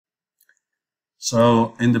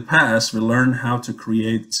So in the past, we learned how to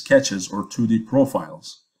create sketches or 2D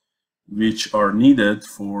profiles, which are needed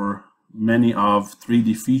for many of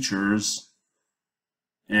 3D features.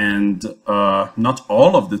 And not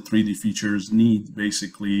all of the 3D features need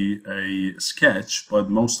basically a sketch, but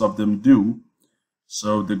most of them do.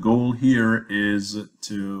 So the goal here is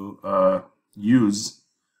to use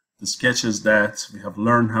the sketches that we have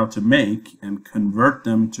learned how to make and convert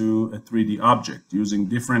them to a 3D object using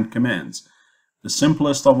different commands. The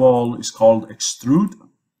simplest of all is called Extrude,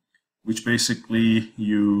 which basically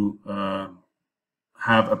you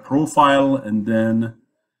have a profile and then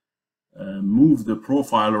move the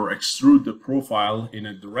profile or extrude the profile in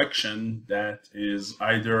a direction that is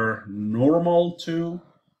either normal to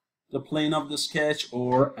the plane of the sketch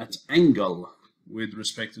or at angle with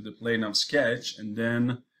respect to the plane of sketch, and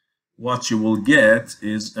then what you will get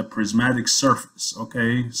is a prismatic surface.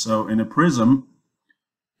 Okay, so in a prism,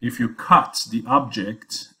 if you cut the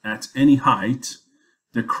object at any height,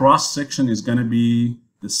 the cross section is going to be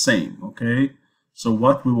the same. Okay, so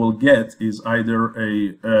what we will get is either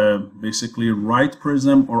a basically right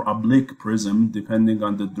prism or oblique prism depending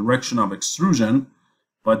on the direction of extrusion,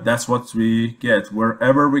 but that's what we get.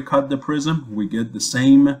 Wherever we cut the prism, we get the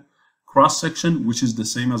same cross section, which is the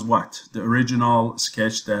same as what? The original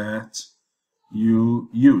sketch that you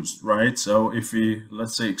used, right? So if we,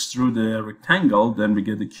 let's say, extrude a rectangle, then we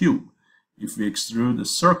get a cube. If we extrude a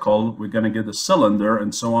circle, we're going to get a cylinder,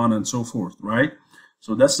 and so on and so forth, right?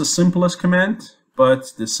 So that's the simplest command,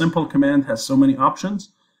 but the simple command has so many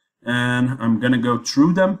options, and I'm going to go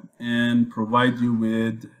through them and provide you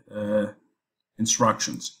with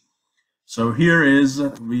instructions. So here is,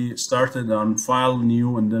 we started on File,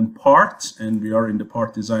 New, and then Part, and we are in the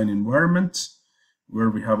Part Design environment where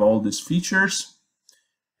we have all these features.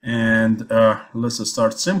 And let's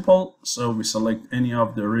start simple. So we select any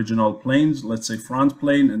of the original planes, let's say front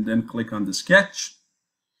plane, and then click on the sketch.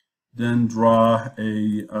 Then draw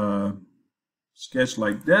a sketch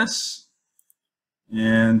like this.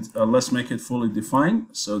 And let's make it fully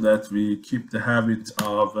defined so that we keep the habit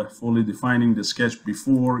of fully defining the sketch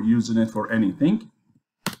before using it for anything.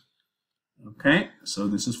 Okay, so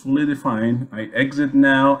this is fully defined. I exit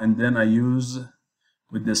now, and then I use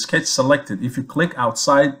with the sketch selected. If you click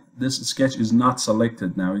outside, this sketch is not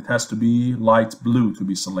selected now. It has to be light blue to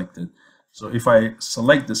be selected. So if I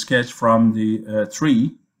select the sketch from the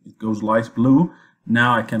tree, it goes light blue.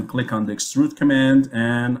 Now I can click on the extrude command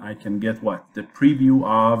and I can get what? The preview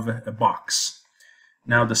of a box.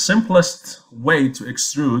 Now the simplest way to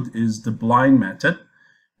extrude is the blind method,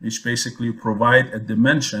 which basically provide a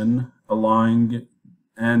dimension along,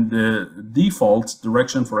 and the default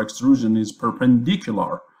direction for extrusion is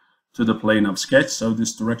perpendicular to the plane of sketch. So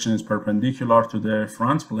this direction is perpendicular to the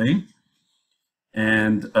front plane.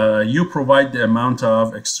 And you provide the amount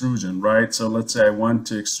of extrusion, right? So let's say I want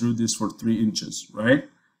to extrude this for 3 inches, right?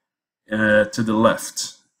 To the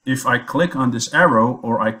left. If I click on this arrow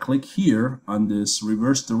or I click here on this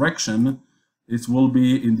reverse direction, it will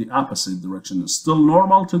be in the opposite direction. It's still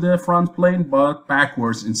normal to the front plane, but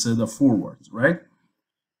backwards instead of forwards, right?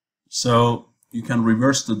 So you can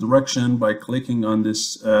reverse the direction by clicking on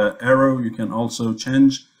this arrow. You can also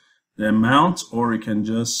change the amount, or you can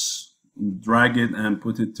just drag it and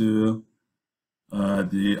put it to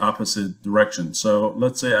the opposite direction. So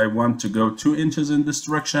let's say I want to go 2 inches in this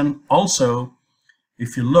direction. Also,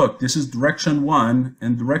 if you look, this is direction 1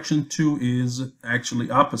 and direction 2 is actually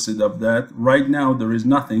opposite of that. Right now there is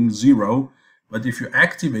nothing, 0, but if you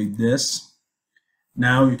activate this,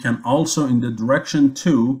 now you can also in the direction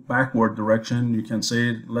 2, backward direction, you can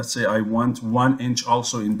say, let's say I want 1 inch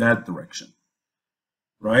also in that direction,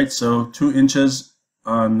 right? So 2 inches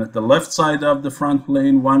on the left side of the front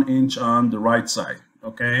plane, 1 inch on the right side,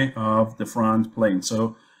 okay, of the front plane.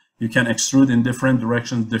 So you can extrude in different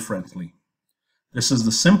directions differently. This is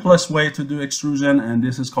the simplest way to do extrusion, and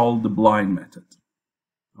this is called the blind method.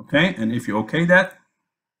 Okay, and if you okay that,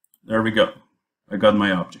 there we go. I got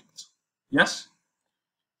my object. Yes?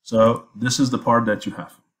 So this is the part that you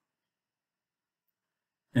have.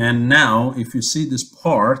 And now, if you see this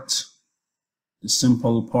part, the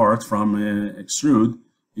simple part from extrude,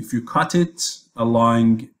 if you cut it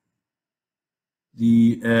along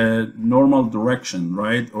the normal direction,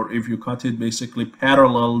 right, or if you cut it basically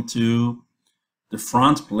parallel to the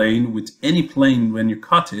front plane with any plane, when you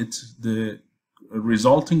cut it, the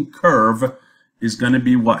resulting curve is going to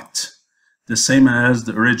be what? The same as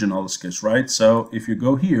the original sketch, right? So if you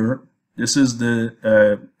go here, this is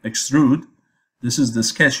the extrude. This is the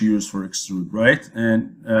sketch used for extrude, right?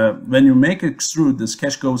 And when you make extrude, the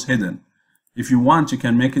sketch goes hidden. If you want, you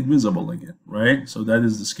can make it visible again, right? So that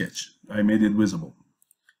is the sketch. I made it visible.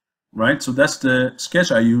 Right, so that's the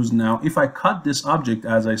sketch I use. Now, if I cut this object,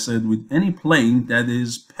 as I said, with any plane that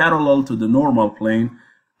is parallel to the normal plane,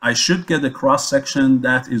 I should get a cross section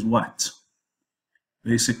that is what?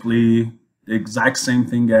 Basically, the exact same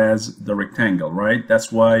thing as the rectangle, right? That's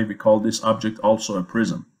why we call this object also a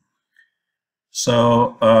prism.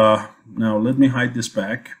 So now let me hide this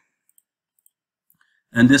back.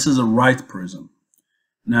 And this is a right prism.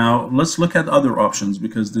 Now, let's look at other options,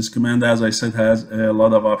 because this command, as I said, has a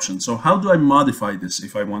lot of options. So how do I modify this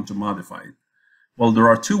if I want to modify it? Well, there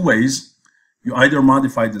are two ways. You either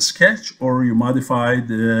modify the sketch or you modify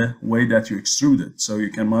the way that you extrude it. So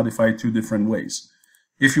you can modify two different ways.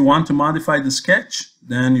 If you want to modify the sketch,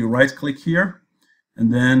 then you right-click here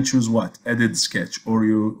and then choose what? Edit sketch. Or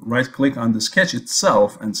you right-click on the sketch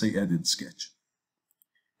itself and say Edit sketch.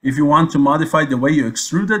 If you want to modify the way you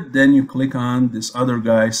extrude it, then you click on this other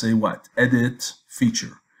guy, say what? Edit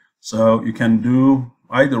feature. So you can do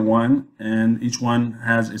either one, and each one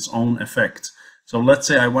has its own effect. So let's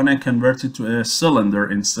say I want to convert it to a cylinder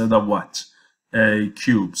instead of what? A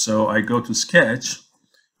cube. So I go to sketch,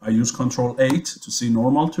 I use Control 8 to see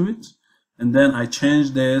normal to it, and then I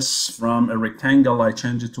change this from a rectangle, I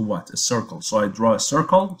change it to what? A circle. So I draw a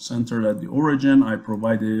circle centered at the origin, I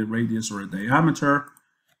provide a radius or a diameter,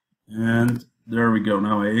 and there we go.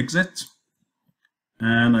 Now I exit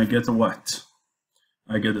and I get a what?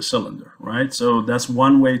 I get a cylinder, right? So that's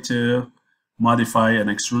one way to modify an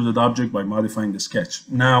extruded object, by modifying the sketch.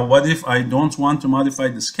 Now, what if I don't want to modify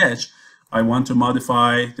the sketch? I want to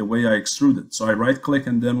modify the way I extrude it. So I right click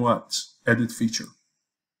and then what? Edit feature.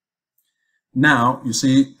 Now you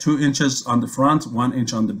see 2 inches on the front, 1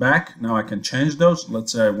 inch on the back. Now I can change those.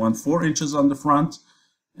 Let's say I want 4 inches on the front,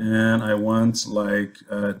 and I want like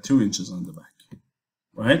 2 inches on the back,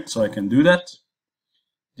 right? So I can do that.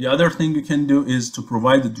 The other thing you can do is to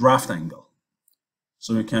provide a draft angle.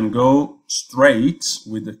 So you can go straight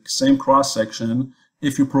with the same cross section.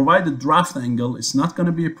 If you provide a draft angle, it's not going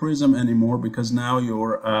to be a prism anymore, because now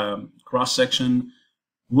your cross section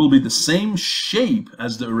will be the same shape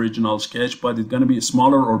as the original sketch, but it's going to be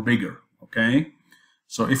smaller or bigger, okay?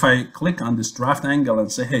 So if I click on this draft angle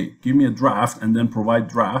and say, hey, give me a draft, and then provide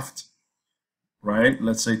draft, right?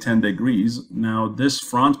 Let's say 10 degrees. Now this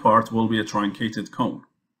front part will be a truncated cone.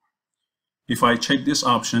 If I check this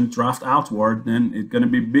option, draft outward, then it's going to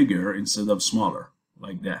be bigger instead of smaller,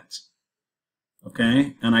 like that.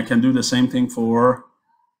 Okay, and I can do the same thing for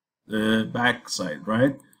the back side,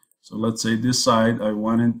 right? So let's say this side, I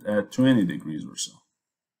want it at 20 degrees or so.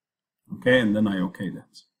 Okay, and then I OK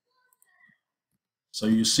that. So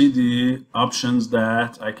you see the options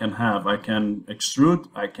that I can have. I can extrude,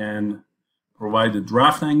 I can provide a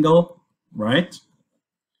draft angle, right?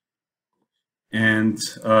 And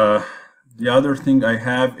the other thing I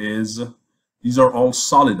have is, these are all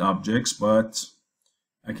solid objects, but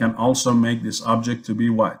I can also make this object to be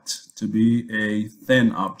what? To be a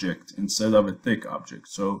thin object instead of a thick object.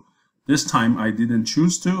 So this time I didn't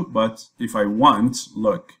choose to, but if I want,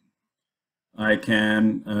 look, I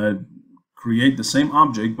can create the same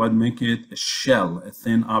object but make it a shell, a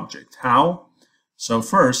thin object. How? So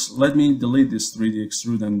first, let me delete this 3D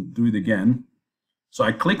extrude and do it again. So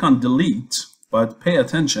I click on delete, but pay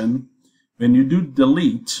attention. When you do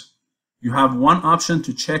delete, you have one option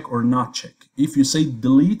to check or not check. If you say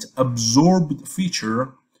delete absorbed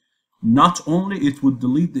feature, not only it would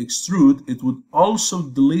delete the extrude, it would also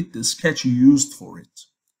delete the sketch you used for it.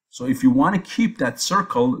 So if you want to keep that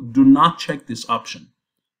circle, do not check this option.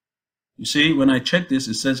 You see, when I check this,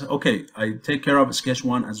 it says, okay, I take care of sketch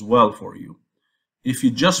 1 as well for you. If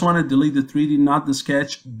you just want to delete the 3D, not the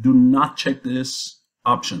sketch, do not check this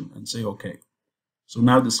option and say okay. So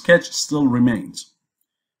now the sketch still remains.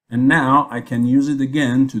 And now I can use it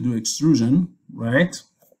again to do extrusion, right?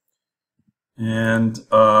 And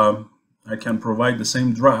I can provide the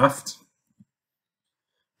same draft.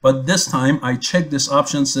 But this time I check this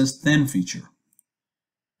option, says thin feature.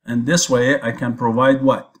 And this way I can provide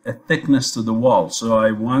what? A thickness to the wall. So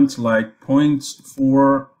I want like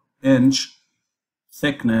 0.4 inch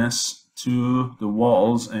thickness to the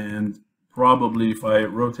walls, and probably if I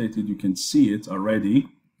rotate it, you can see it already,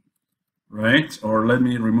 right? Or let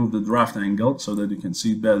me remove the draft angle so that you can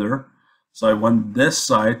see it better. So I want this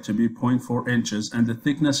side to be 0.4 inches, and the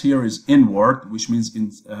thickness here is inward, which means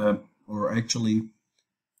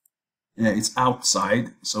it's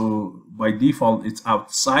outside. So by default, it's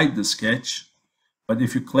outside the sketch. But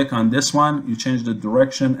if you click on this one, you change the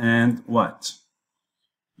direction, and what?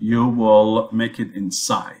 You will make it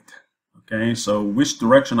inside. Okay, so which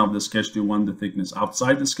direction of the sketch do you want the thickness?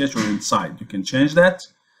 Outside the sketch or inside? You can change that.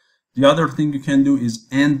 The other thing you can do is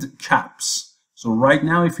end caps. So right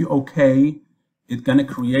now, if you OK, it's going to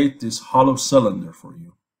create this hollow cylinder for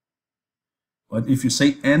you. But if you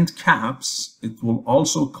say end caps, it will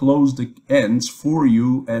also close the ends for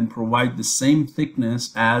you and provide the same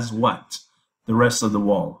thickness as what? The rest of the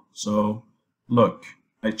wall. So look,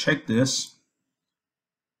 I check this,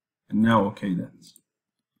 and now OK that.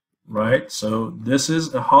 Right, so this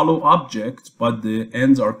is a hollow object, but the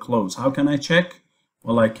ends are closed. How can I check?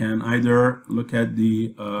 Well, I can either look at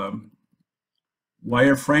the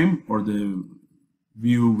wireframe or the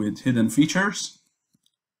view with hidden features,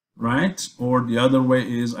 right? Or the other way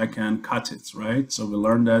is I can cut it, right? So we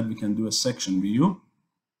learned that we can do a section view.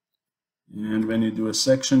 And when you do a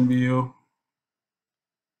section view,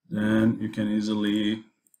 then you can easily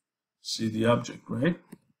see the object, right?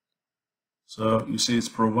 So you see it's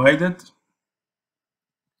provided.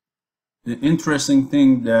 The interesting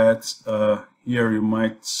thing that here you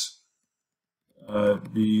might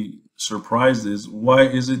be surprised is, why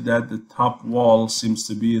is it that the top wall seems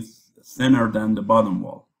to be thinner than the bottom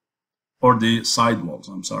wall, or the side walls,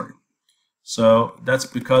 I'm sorry. So that's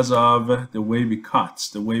because of the way we cut.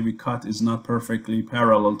 The way we cut is not perfectly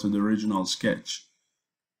parallel to the original sketch.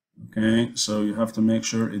 Okay, so you have to make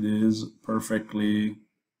sure it is perfectly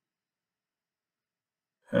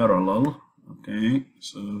parallel. Okay,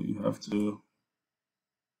 so you have to,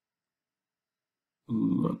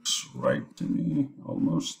 looks right to me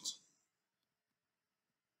almost.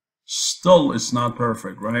 Still it's not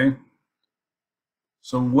perfect, right?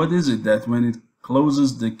 So what is it that when it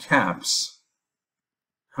closes the caps,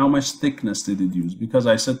 how much thickness did it use? Because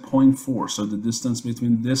I said 0.4, so the distance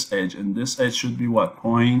between this edge and this edge should be what?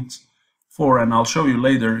 0.4, and I'll show you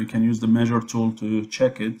later. You can use the measure tool to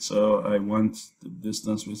check it. So I want the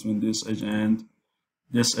distance between this edge and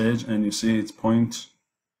this edge, and you see it's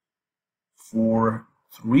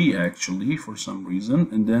 0.43 actually for some reason.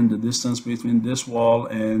 And then the distance between this wall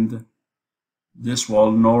and this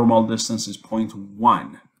wall, normal distance, is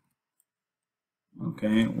 0.1.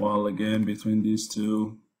 Okay, while again between these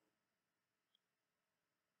two,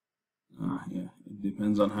 yeah, it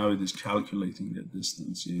depends on how it is calculating the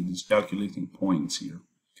distance. It is calculating points here,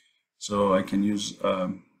 so I can use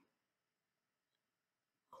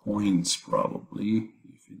points probably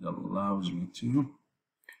if it allows me to.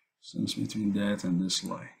 Distance between that and this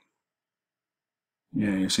line.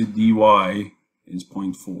 Yeah, you see dy is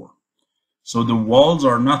 0.4. So the walls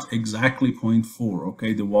are not exactly 0.4,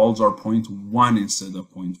 okay? The walls are 0.1 instead of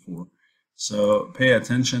 0.4. So pay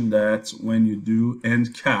attention that when you do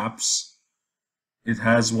end caps, it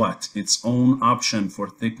has what? Its own option for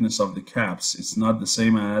thickness of the caps. It's not the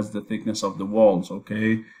same as the thickness of the walls,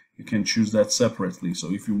 okay? You can choose that separately.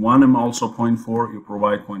 So if you want them also 0.4, you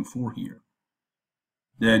provide 0.4 here.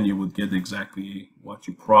 Then you would get exactly what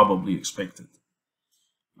you probably expected.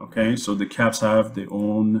 Okay, so the caps have their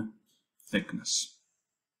own thickness.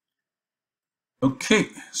 Okay,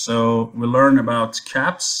 so we learn about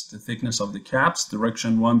caps, the thickness of the caps,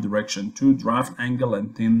 direction 1, direction 2, draft angle,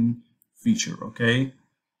 and thin feature. Okay,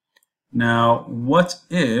 now what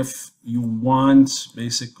if you want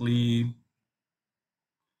basically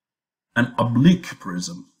an oblique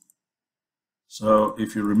prism? So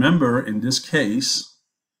if you remember, in this case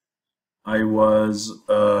I was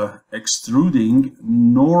extruding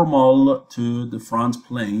normal to the front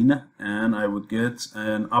plane, and I would get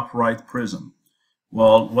an upright prism.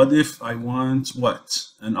 Well, what if I want what?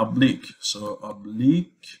 An oblique. So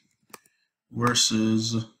oblique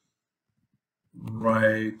versus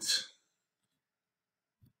right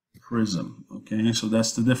prism. Okay, so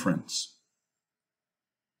that's the difference.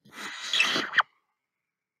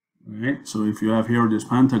 Right, so if you have here this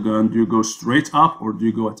pentagon, do you go straight up or do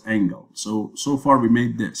you go at angle? So far we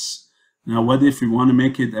made this. Now what if we want to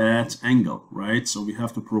make it at angle, right? So we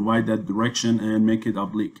have to provide that direction and make it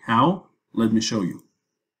oblique. How? Let me show you.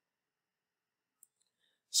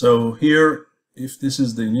 So here, if this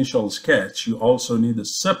is the initial sketch, you also need a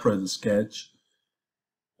separate sketch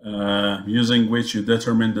using which you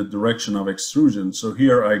determine the direction of extrusion. So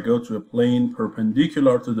here I go to a plane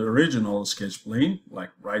perpendicular to the original sketch plane, like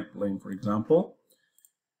right plane for example.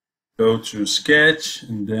 Go to sketch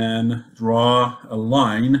and then draw a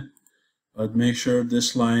line, but make sure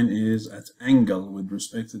this line is at angle with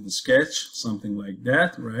respect to the sketch, something like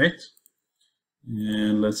that, right?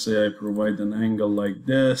 And let's say I provide an angle like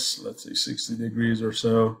this, let's say 60 degrees or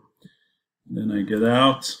so. Then I get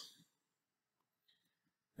out.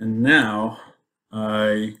 And now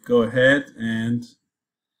I go ahead and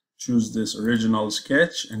choose this original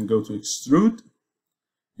sketch and go to extrude.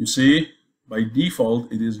 You see, by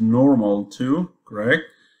default, it is normal to, correct?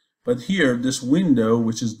 But here, this window,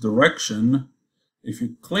 which is direction, if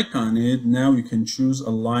you click on it, now you can choose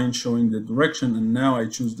a line showing the direction, and now I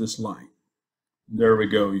choose this line. There we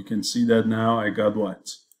go. You can see that now I got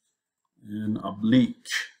what? An oblique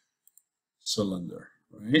cylinder,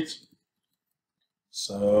 right?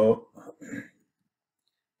 So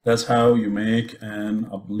that's how you make an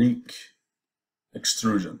oblique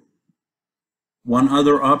extrusion. One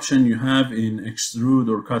other option you have in extrude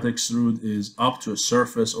or cut extrude is up to a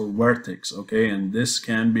surface or vertex, okay? And this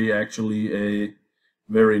can be actually a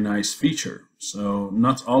very nice feature. So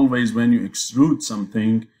not always when you extrude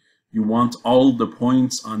something, you want all the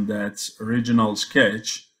points on that original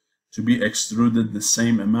sketch to be extruded the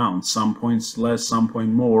same amount, some points less, some point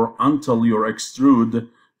more, until your extrude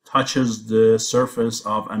touches the surface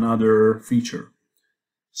of another feature.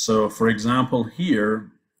 So for example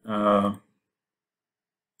here,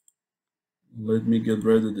 let me get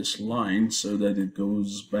rid of this line so that it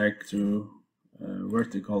goes back to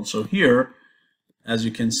vertical. So here, as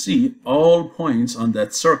you can see, all points on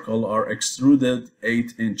that circle are extruded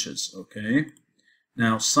 8 inches, okay?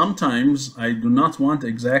 Now, sometimes I do not want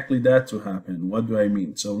exactly that to happen. What do I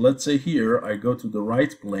mean? So let's say here, I go to the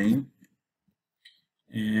right plane,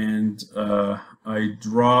 and I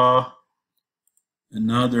draw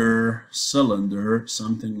another cylinder,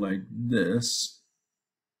 something like this.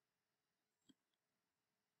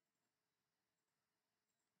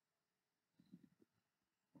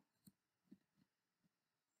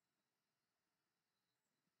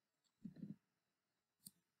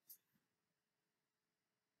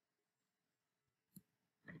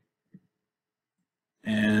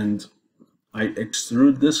 And I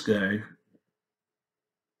extrude this guy,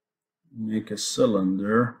 make a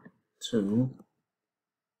cylinder too,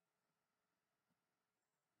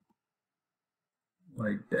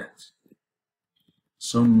 like that.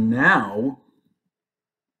 So now,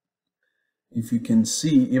 if you can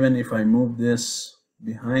see, even if I move this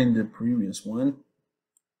behind the previous one,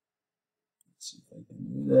 let's see if I can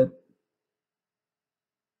do that.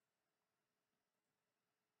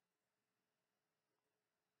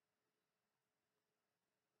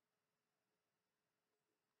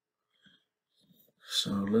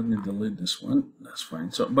 So let me delete this one. That's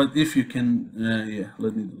fine. So, but if you can, yeah,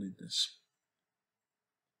 let me delete this.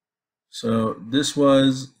 So this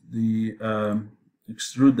was the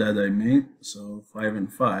extrude that I made. So 5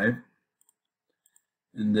 and 5,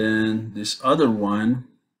 and then this other one.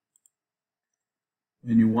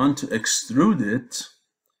 When you want to extrude it,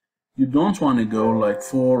 you don't want to go like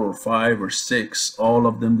 4 or 5 or 6, all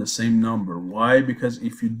of them the same number. Why? Because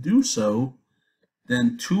if you do so,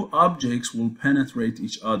 then 2 objects will penetrate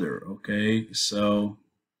each other, okay? So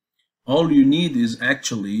all you need is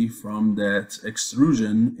actually from that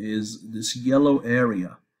extrusion is this yellow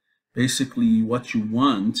area. Basically what you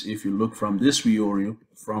want, if you look from this view or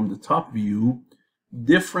from the top view,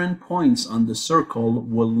 different points on the circle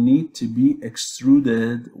will need to be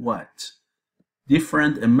extruded what?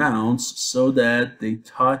 Different amounts so that they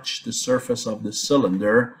touch the surface of the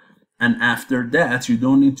cylinder. And after that, you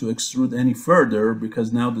don't need to extrude any further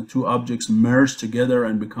because now the 2 objects merge together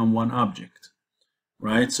and become one object,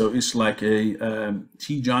 right? So it's like a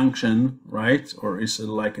T-junction, right? Or it's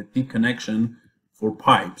like a T-connection for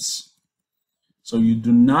pipes. So you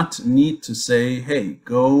do not need to say, hey,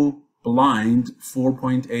 go blind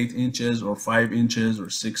 4.8 inches or 5 inches or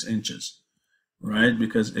 6 inches, right?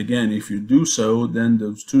 Because again, if you do so, then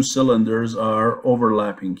those 2 cylinders are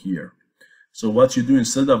overlapping here. So what you do,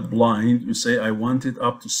 instead of blind, you say I want it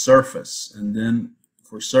up to surface, and then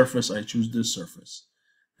for surface I choose this surface.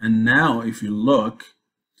 And now if you look,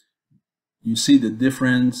 you see the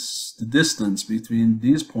difference, the distance between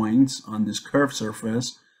these points on this curved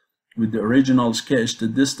surface with the original sketch, the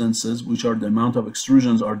distances, which are the amount of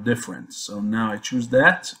extrusions, are different. So now I choose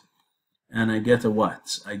that, and I get a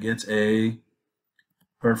what? I get a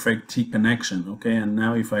perfect T connection, okay? And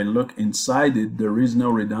now if I look inside it, there is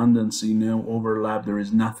no redundancy, no overlap, there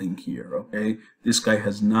is nothing here, okay? This guy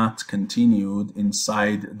has not continued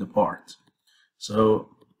inside the part. So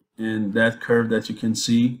in that curve that you can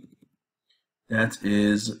see, that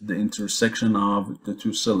is the intersection of the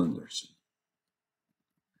 2 cylinders.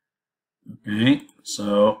 Okay,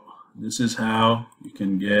 so this is how you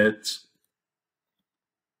can get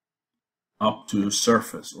up to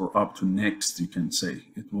surface, or up to next, you can say.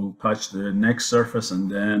 It will touch the next surface and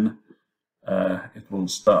then it will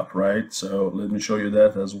stop, right? So let me show you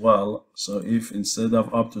that as well. So if instead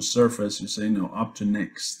of up to surface, you say no, up to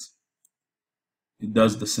next, it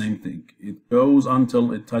does the same thing. It goes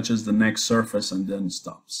until it touches the next surface and then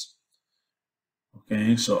stops.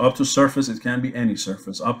 Okay, so up to surface, it can be any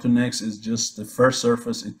surface. Up to next is just the first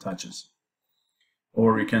surface it touches.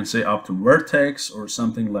 Or you can say up to vertex or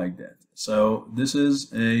something like that. So this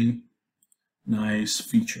is a nice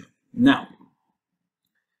feature. Now,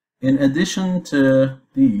 in addition to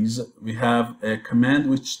these, we have a command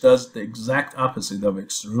which does the exact opposite of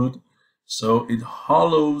extrude. So it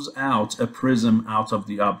hollows out a prism out of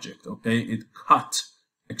the object, okay? It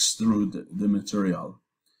cut-extrude the material.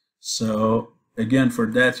 So again, for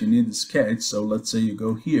that you need a sketch. So let's say you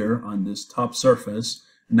go here on this top surface.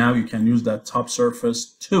 Now you can use that top surface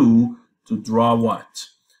to draw what?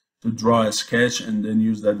 To draw a sketch, and then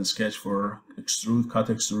use that sketch for extrude, cut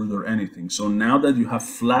extrude, or anything. So now that you have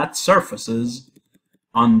flat surfaces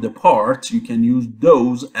on the part, you can use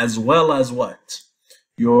those as well as what?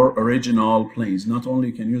 Your original planes. Not only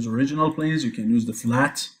you can use original planes, you can use the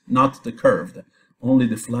flat, not the curved, only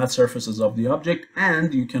the flat surfaces of the object.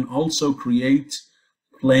 And you can also create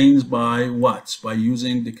planes by what? By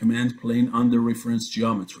using the command plane under reference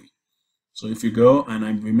geometry. So if you go,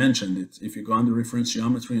 and we mentioned it, if you go under reference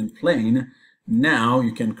geometry and plane, now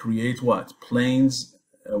you can create what? Planes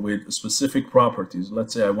with specific properties.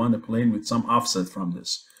 Let's say I want a plane with some offset from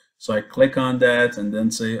this. So I click on that and then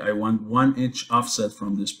say I want 1 inch offset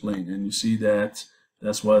from this plane, and you see that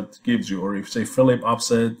that's what gives you. Or if you say Philip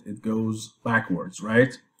offset, it goes backwards,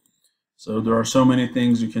 right? So there are so many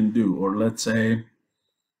things you can do. Or let's say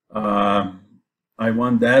I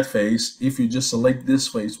want that face. If you just select this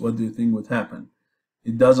face, what do you think would happen?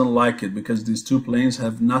 It doesn't like it because these two planes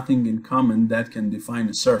have nothing in common that can define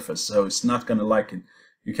a surface, so it's not going to like it.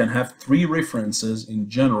 You can have 3 references in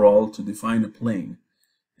general to define a plane,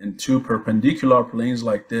 and 2 perpendicular planes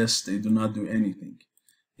like this, they do not do anything.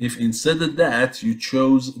 If instead of that you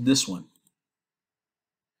chose this one,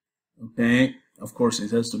 okay, of course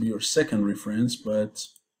it has to be your second reference, but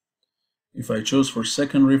if I chose for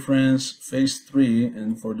second reference face 3,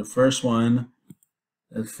 and for the first one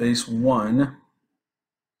at face 1,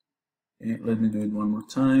 okay, let me do it one more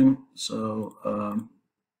time. So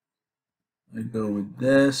I go with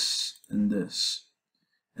this and this,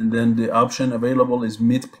 and then the option available is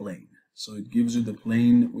mid-plane, so it gives you the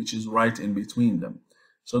plane which is right in between them.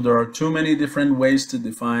 So there are too many different ways to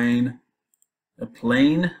define a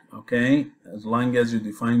plane, okay, as long as you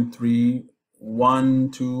define 3,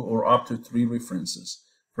 1, 2, or up to 3 references.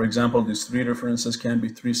 For example, these 3 references can be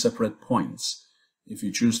 3 separate points. If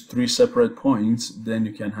you choose 3 separate points, then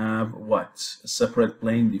you can have what? A separate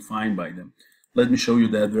plane defined by them. Let me show you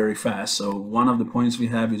that very fast. So one of the points we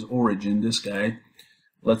have is origin, this guy.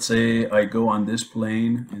 Let's say I go on this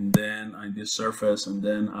plane and then on this surface, and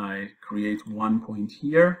then I create 1 point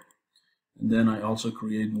here, and then I also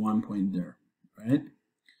create 1 point there, right?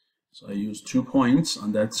 So I use 2 points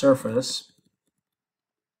on that surface.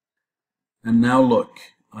 And now look,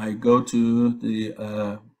 I go to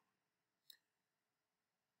the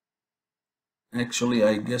actually,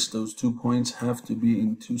 I guess those 2 points have to be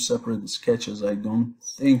in 2 separate sketches. I don't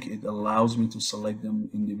think it allows me to select them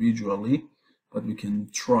individually, but we can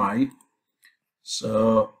try.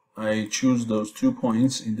 So I choose those 2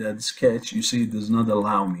 points in that sketch. You see, it does not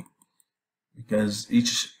allow me because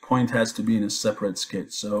each point has to be in a separate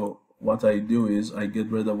sketch. So what I do is I get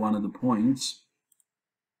rid of one of the points.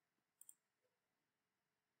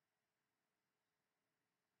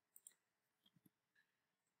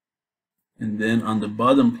 And then on the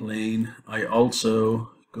bottom plane, I also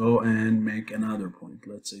go and make another point.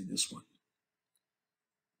 Let's say this one.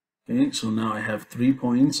 Okay, so now I have 3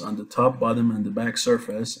 points on the top, bottom, and the back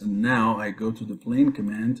surface. And now I go to the plane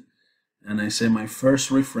command and I say my first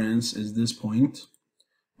reference is this point.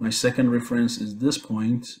 My second reference is this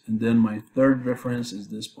point. And then my third reference is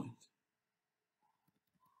this point.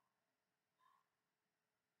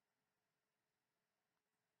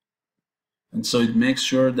 And so it makes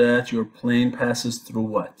sure that your plane passes through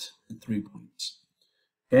what? The 3 points.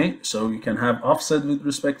 Okay, so you can have offset with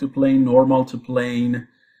respect to plane, normal to plane,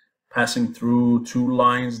 passing through 2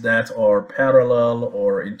 lines that are parallel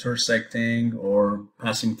or intersecting, or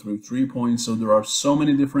passing through 3 points. So there are so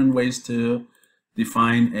many different ways to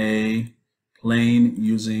define a plane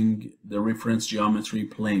using the reference geometry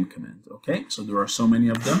plane command. Okay, so there are so many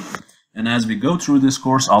of them. And as we go through this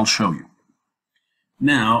course, I'll show you.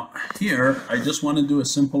 Now, here, I just want to do a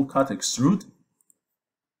simple cut extrude.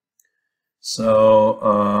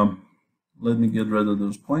 So, let me get rid of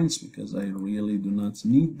those points because I really do not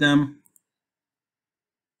need them.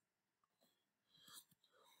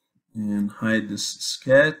 And hide this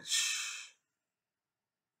sketch.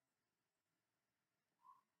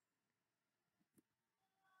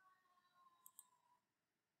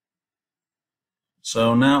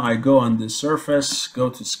 So now I go on the surface, go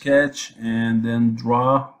to sketch, and then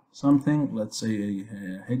draw something, let's say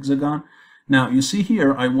a hexagon. Now you see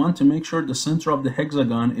here, I want to make sure the center of the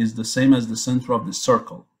hexagon is the same as the center of the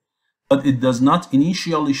circle. But it does not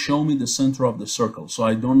initially show me the center of the circle, so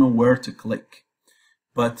I don't know where to click.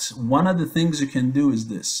 But one of the things you can do is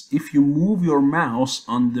this. If you move your mouse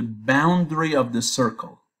on the boundary of the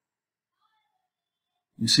circle,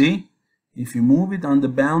 you see? If you move it on the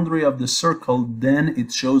boundary of the circle, then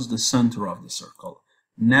it shows the center of the circle.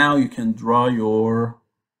 Now you can draw your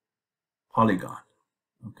polygon,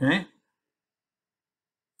 okay?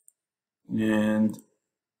 And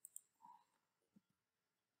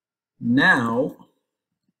now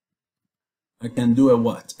I can do a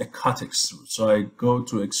what? A cut extrude. So I go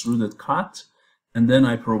to extruded cut, and then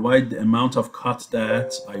I provide the amount of cut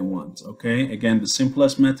that I want, okay? Again, the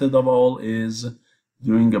simplest method of all is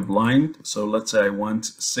doing a blind. So let's say I want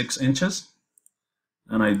 6 inches,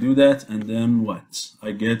 and I do that, and then what? I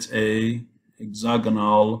get a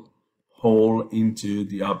hexagonal hole into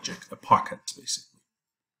the object, a pocket basically,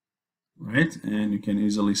 right? And you can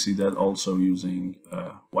easily see that also using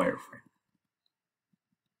a wireframe.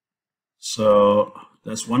 So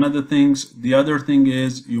that's one of the things. The other thing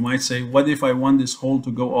is, you might say, what if I want this hole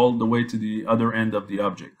to go all the way to the other end of the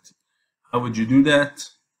object? How would you do that?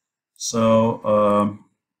 So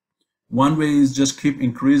one way is just keep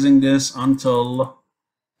increasing this until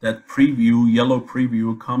that preview, yellow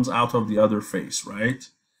preview, comes out of the other face, right?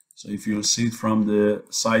 So if you see it from the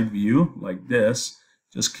side view like this,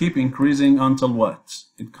 just keep increasing until what?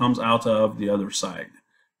 It comes out of the other side.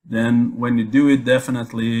 Then when you do it,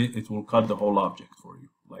 definitely it will cut the whole object for you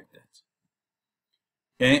like that.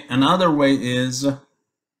 Okay, another way is,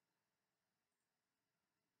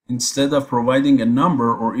 instead of providing a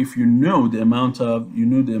number, or if you know the amount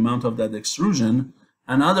of that extrusion,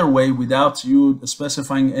 another way without you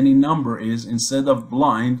specifying any number is, instead of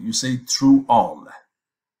blind, you say through all.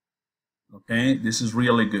 Okay, this is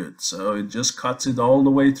really good. So it just cuts it all the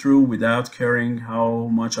way through without caring how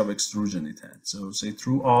much of extrusion it had. So say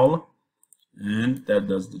through all, and that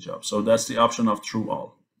does the job. So that's the option of through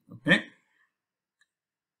all. Okay,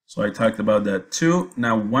 so I talked about that too.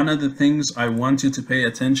 Now, one of the things I want you to pay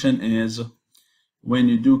attention is, when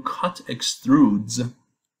you do cut extrudes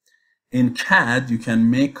in CAD, you can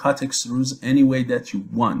make cut extrudes any way that you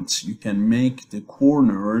want. You can make the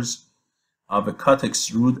corners of a cut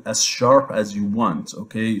extrude as sharp as you want.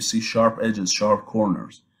 Okay, you see sharp edges, sharp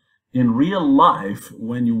corners. In real life,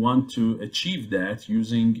 when you want to achieve that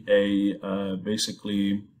using a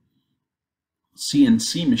basically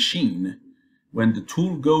CNC machine, when the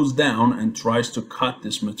tool goes down and tries to cut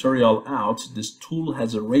this material out, this tool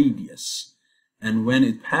has a radius, and when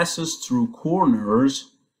it passes through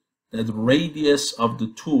corners, that radius of the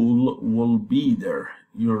tool will be there.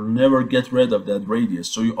 You'll never get rid of that radius,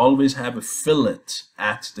 so you always have a fillet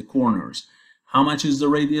at the corners. How much is the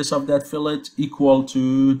radius of that fillet? Equal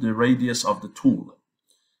to the radius of the tool.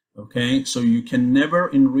 Okay, so you can never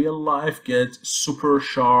in real life get super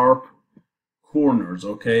sharp corners.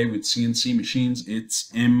 Okay, with CNC machines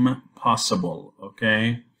it's impossible.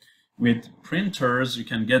 Okay, with printers you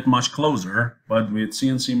can get much closer, but with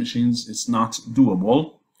CNC machines it's not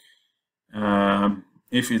doable.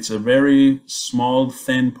 If it's a very small,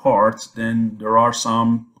 thin part, then there are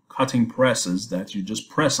some cutting presses that you just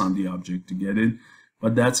press on the object to get it,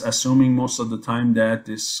 but that's assuming most of the time that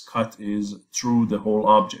this cut is through the whole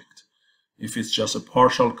object. If it's just a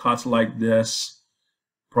partial cut like this,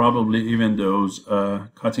 probably even those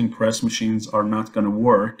cutting press machines are not going to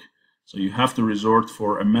work. So you have to resort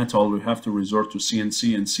for a metal, you have to resort to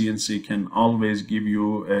CNC, and CNC can always give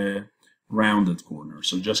you a rounded corner.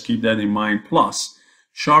 So just keep that in mind. Plus,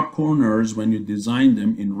 sharp corners, when you design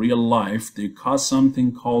them in real life, they cause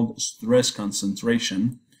something called stress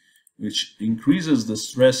concentration, which increases the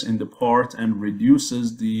stress in the part and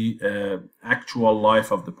reduces the actual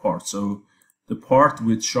life of the part. So the part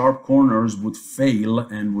with sharp corners would fail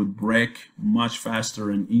and would break much faster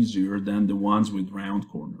and easier than the ones with round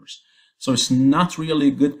corners. So it's not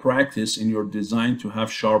really good practice in your design to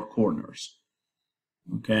have sharp corners.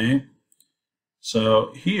 Okay,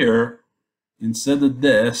 so here, instead of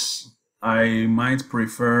this, I might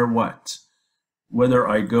prefer what? Whether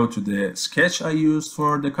I go to the sketch I used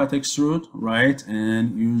for the cut extrude, right,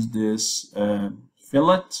 and use this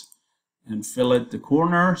fillet and fillet the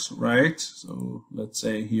corners, right? So let's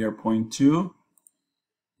say here 0.2,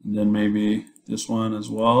 and then maybe this one as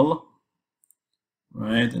well,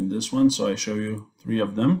 right, and this one. So I show you 3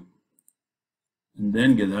 of them, and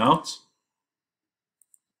then get out.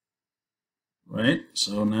 Right,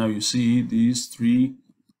 so now you see these 3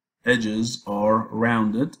 edges are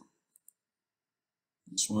rounded.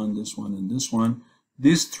 This one, and this one.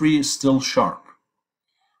 These three is still sharp.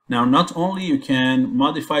 Now, not only you can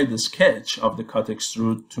modify the sketch of the cut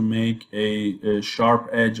extrude to make a sharp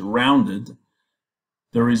edge rounded,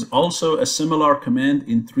 there is also a similar command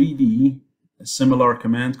in 3D, a similar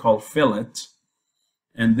command called fillet.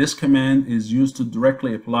 And this command is used to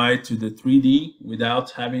directly apply to the 3D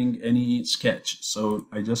without having any sketch. So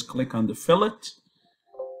I just click on the fillet,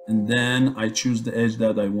 and then I choose the edge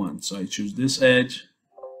that I want. So I choose this edge,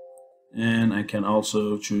 and I can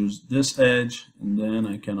also choose this edge, and then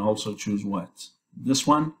I can also choose what? This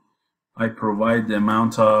one. I provide the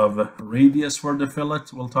amount of radius for the fillet.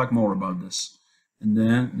 We'll talk more about this. And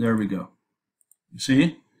then there we go. You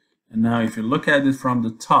see? And now if you look at it from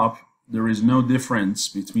the top, there is no difference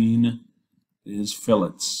between these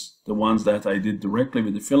fillets. The ones that I did directly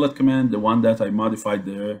with the fillet command, the one that I modified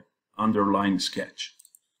the underlying sketch.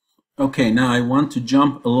 Okay, now I want to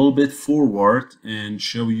jump a little bit forward and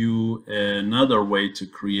show you another way to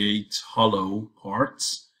create hollow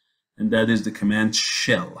parts, and that is the command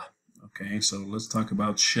shell. Okay, so let's talk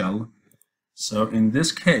about shell. So in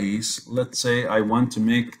this case, let's say I want to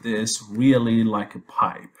make this really like a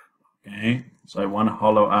pipe. Okay, so I want to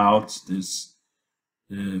hollow out this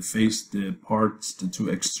the parts, the two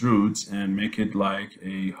extrudes, and make it like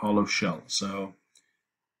a hollow shell. So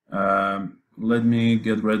let me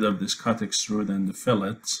get rid of this cut extrude and the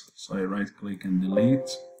fillet. So I right click and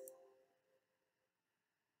delete.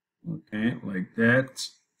 Okay, like that.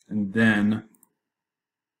 And then,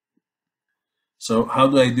 so how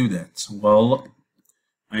do I do that? Well,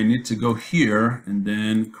 I need to go here and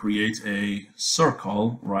then create a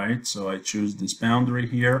circle, right? So I choose this boundary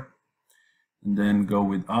here and then go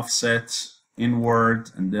with offset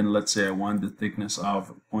inward, and then let's say I want the thickness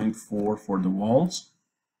of 0.4 for the walls,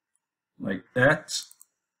 like that.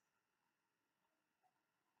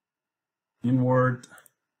 Inward,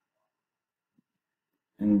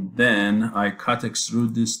 and then I cut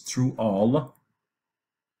extrude this through all.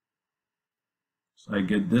 So I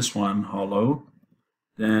get this one hollow.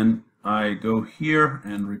 Then I go here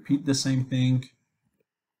and repeat the same thing.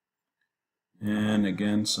 And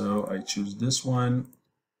again, so I choose this one,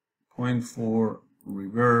 0.4,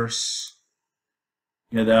 reverse,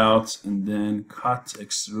 get out, and then cut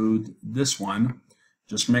extrude this one.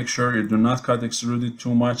 Just make sure you do not cut extrude it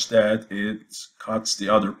too much that it cuts the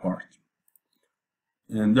other part.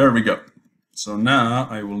 And there we go. So now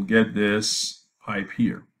I will get this pipe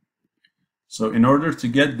here. So in order to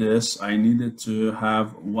get this, I needed to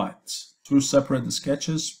have what? Two separate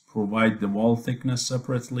sketches, provide the wall thickness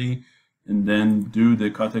separately, and then do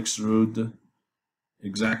the cut extrude,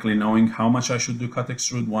 exactly knowing how much I should do cut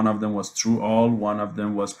extrude. One of them was through all, one of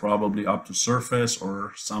them was probably up to surface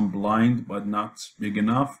or some blind, but not big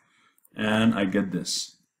enough. And I get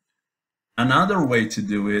this. Another way to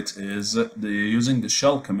do it is using the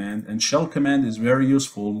shell command, and shell command is very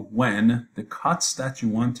useful when the cuts that you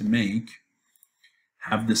want to make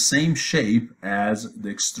have the same shape as the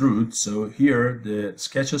extrude. So here the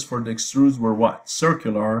sketches for the extrudes were what?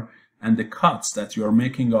 Circular, and the cuts that you are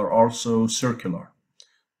making are also circular.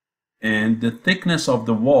 And the thickness of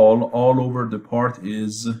the wall all over the part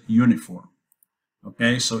is uniform.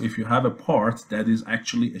 Okay, so if you have a part that is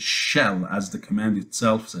actually a shell, as the command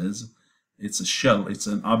itself says, it's a shell, it's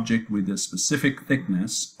an object with a specific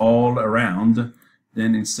thickness all around,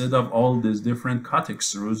 then instead of all these different cut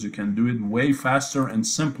extrudes, you can do it way faster and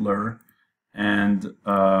simpler, and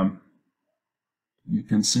you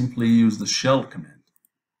can simply use the shell command.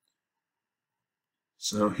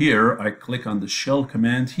 So here I click on the shell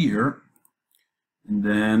command here, and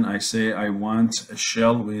then I say I want a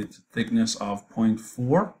shell with thickness of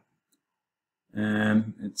 0.4,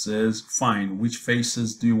 and it says fine, which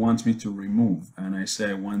faces do you want me to remove? And I say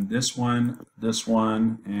I want this one,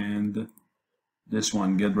 and this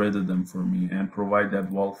one. Get rid of them for me and provide that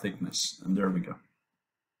wall thickness, and there we go,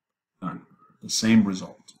 done. The same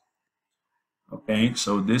result. Okay,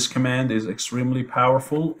 so this command is extremely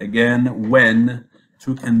powerful, again, when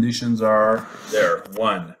two conditions are there.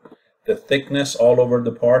 One, the thickness all over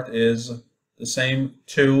the part is the same.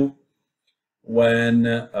 Two, when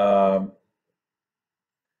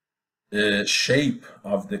the shape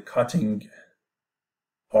of the cutting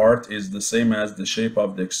part is the same as the shape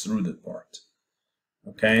of the extruded part.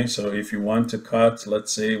 Okay, so if you want to cut,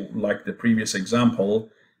 let's say, like the previous example,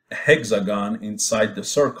 a hexagon inside the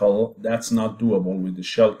circle, that's not doable with the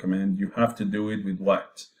shell command. You have to do it with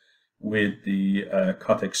what? With the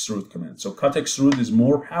cut extrude command. So cut extrude is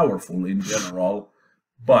more powerful in general,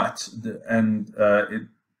 but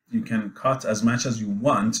you can cut as much as you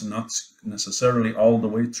want, not necessarily all the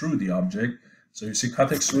way through the object. So you see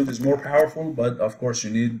cut-extrude is more powerful, but of course you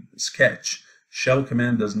need sketch. Shell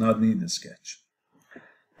command does not need the sketch.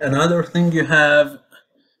 Another thing you have,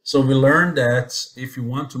 so we learned that if you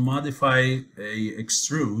want to modify an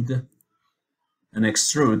extrude,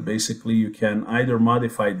 basically you can either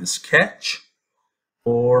modify the sketch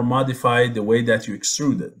or modify the way that you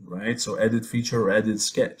extrude it, right? So edit feature or edit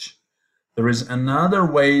sketch. There is another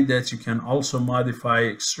way that you can also modify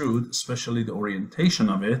extrude, especially the orientation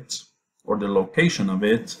of it or the location of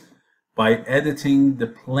it, by editing the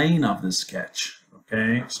plane of the sketch.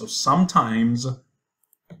 Okay, so sometimes,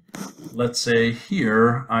 let's say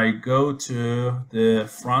here, I go to the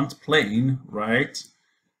front plane, right?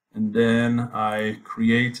 And then I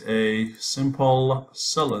create a simple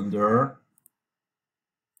cylinder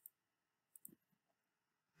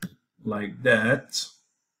like that.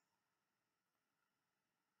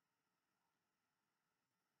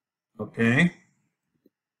 Okay.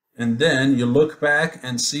 And then you look back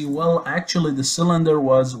and see, well, actually the cylinder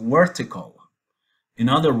was vertical. In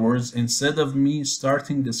other words, instead of me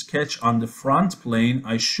starting the sketch on the front plane,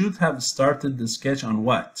 I should have started the sketch on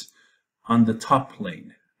what? On the top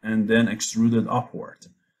plane, and then extruded upward.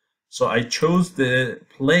 So I chose the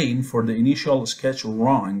plane for the initial sketch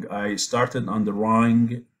wrong. I started on the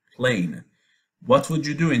wrong plane. What would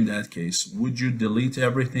you do in that case? Would you delete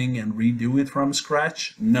everything and redo it from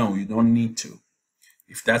scratch? No, you don't need to.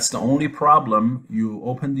 If that's the only problem, you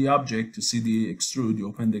open the object to see the extrude, you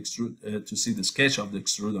open the extrude to see the sketch of the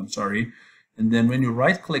extrude, I'm sorry. And then when you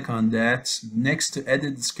right click on that, next to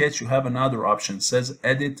edit the sketch, you have another option. It says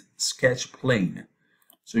edit sketch plane.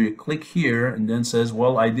 So you click here and then says,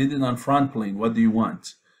 well, I did it on front plane. What do you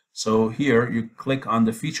want? So here you click on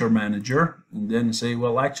the feature manager and then say,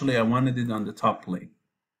 well, actually I wanted it on the top plane.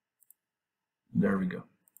 There we go.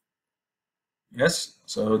 Yes,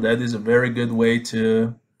 so that is a very good way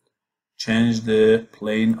to change the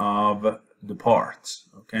plane of the part.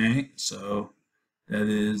 Okay, so that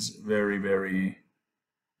is very, very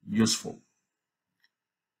useful.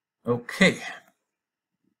 Okay,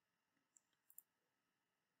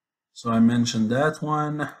 so I mentioned that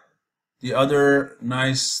one. The other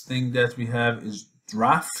nice thing that we have is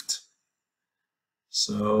draft.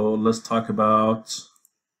 So let's talk about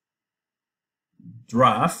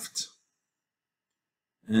draft.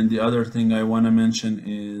 And the other thing I want to mention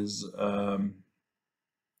is,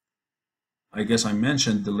 I guess I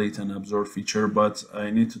mentioned delete and absorb feature, but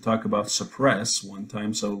I need to talk about suppress one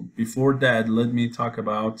time. So before that, let me talk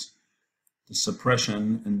about the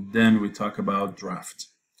suppression, and then we talk about draft.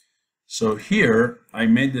 So here, I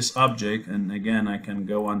made this object, and again, I can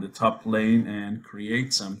go on the top plane and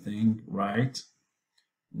create something, right?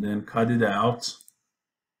 Then cut it out.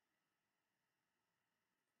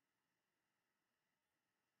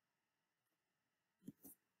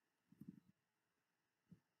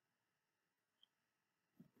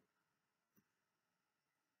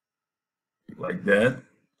 Like that.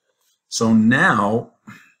 So now,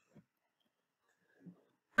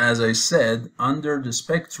 as I said, under the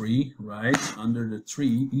spec tree, right, under the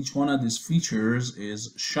tree, each one of these features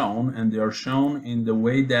is shown, and they are shown in the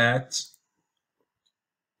way that,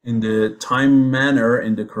 in the time manner,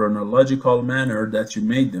 in the chronological manner that you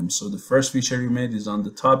made them. So the first feature you made is on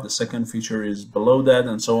the top, the second feature is below that,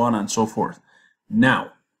 and so on and so forth.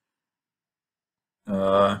 Now,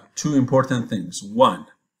 two important things. One,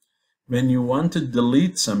 when you want to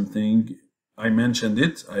delete something, I mentioned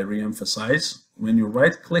it, I re-emphasize, when you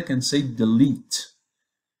right click and say delete,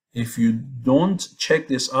 if you don't check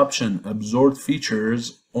this option, absorb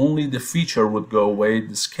features, only the feature would go away,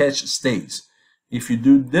 the sketch stays. If you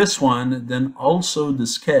do this one, then also the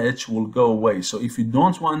sketch will go away. So if you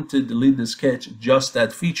don't want to delete the sketch, just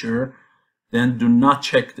that feature, then do not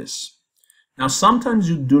check this. Now, sometimes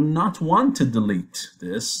you do not want to delete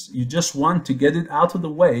this. You just want to get it out of the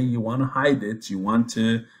way. You want to hide it. You want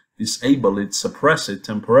to disable it, suppress it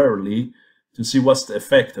temporarily to see what's the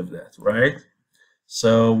effect of that, right?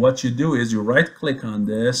 So what you do is you right click on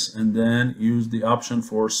this and then use the option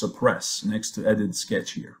for suppress next to edit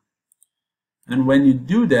sketch here. And when you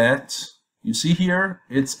do that, you see here,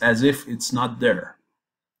 it's as if it's not there.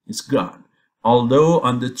 It's gone. Although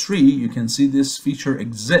on the tree, you can see this feature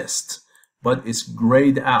exists, but it's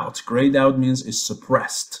grayed out. Grayed out means it's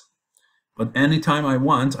suppressed. But anytime I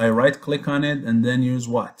want, I right click on it and then use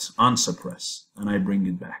what? Unsuppress, and I bring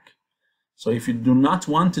it back. So if you do not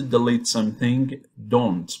want to delete something,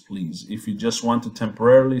 don't, please. If you just want to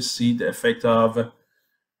temporarily see the effect of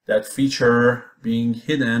that feature being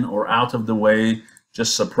hidden or out of the way,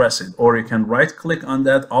 just suppress it. Or you can right click on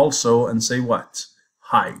that also and say what?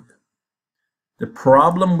 hide. The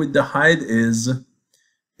problem with the hide is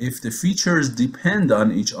if the features depend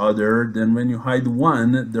on each other, then when you hide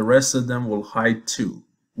one, the rest of them will hide too.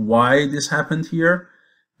 Why this happened here?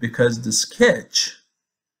 Because the sketch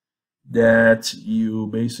that you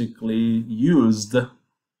basically used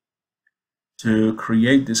to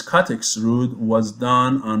create this cut extrude was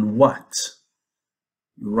done on what?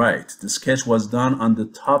 Right, the sketch was done on the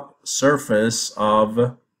top surface of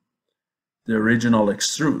the original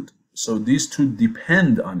extrude. So these two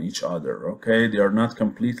depend on each other, okay? They are not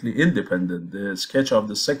completely independent. The sketch of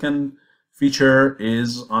the second feature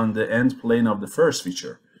is on the end plane of the first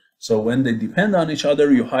feature. So when they depend on each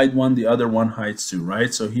other, you hide one, the other one hides too,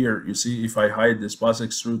 right? So here, you see, if I hide this boss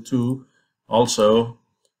extrude too, also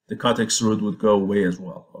the cut extrude would go away as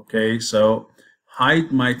well, okay? So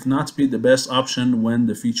hide might not be the best option when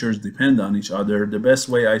the features depend on each other. The best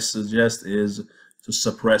way I suggest is to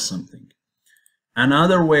suppress something.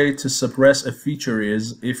 Another way to suppress a feature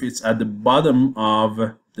is if it's at the bottom of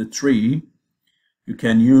the tree, you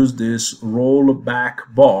can use this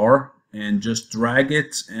rollback bar and just drag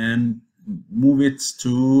it and move it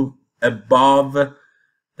to above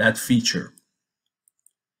that feature.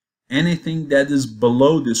 Anything that is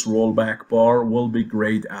below this rollback bar will be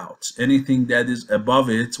grayed out. Anything that is above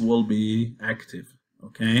it will be active,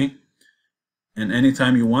 okay? And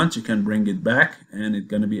anytime you want, you can bring it back and it's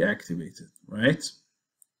going to be activated, right?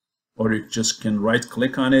 Or you just can right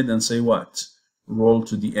click on it and say what? Roll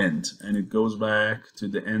to the end, and it goes back to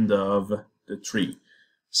the end of the tree.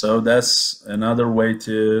 So that's another way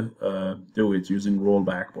to do it using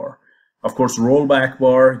rollback bar. Of course, rollback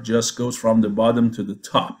bar just goes from the bottom to the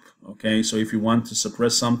top, okay? So if you want to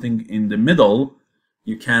suppress something in the middle,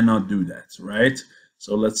 you cannot do that, right?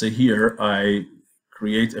 So let's say here I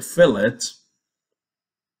create a fillet.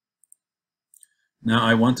 Now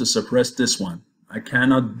I want to suppress this one. I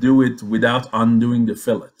cannot do it without undoing the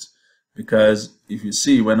fillet, because if you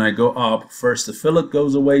see, when I go up, first the fillet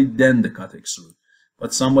goes away, then the cut extrude.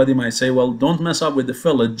 But somebody might say, well, don't mess up with the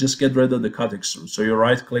fillet, just get rid of the cut extrude. So you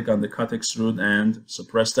right click on the cut extrude and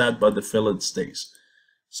suppress that, but the fillet stays.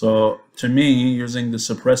 So to me, using the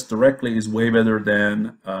suppress directly is way better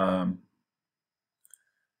than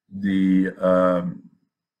the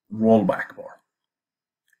rollback bar.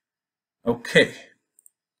 Okay.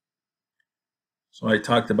 So I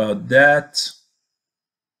talked about that.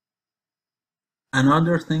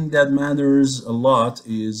 Another thing that matters a lot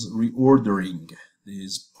is reordering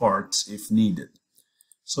these parts if needed.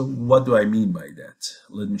 So what do I mean by that?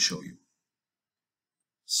 Let me show you.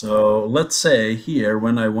 So let's say here,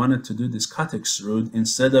 when I wanted to do this cut extrude,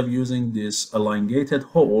 instead of using this elongated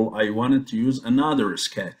hole, I wanted to use another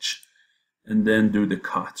sketch and then do the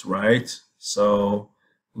cut, right? So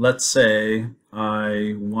let's say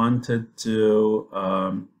I wanted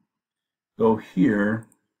to go here,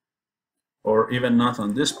 or even not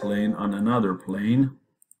on this plane, on another plane.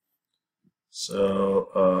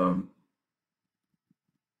 So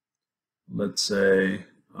let's say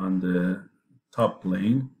on the top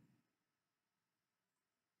plane,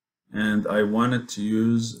 and I wanted to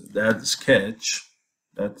use that sketch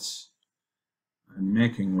that I'm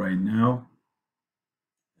making right now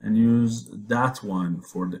and use that one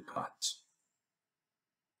for the cut.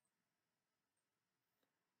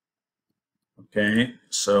 Okay,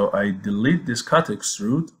 so I delete this cut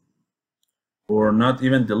extrude, or not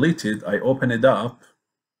even delete it, I open it up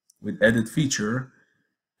with edit feature,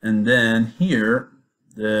 and then here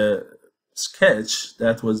the sketch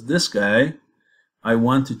that was this guy, I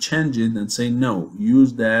want to change it and say no,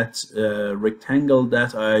 use that rectangle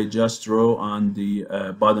that I just drew on the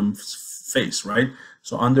bottom face, right?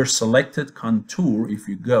 So under selected contour, if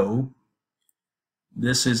you go,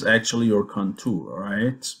 this is actually your contour,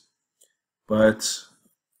 right? But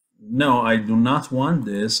no, I do not want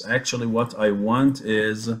this. Actually, what I want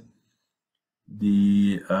is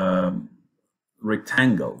the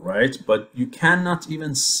rectangle, right? But you cannot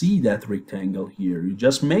even see that rectangle here. You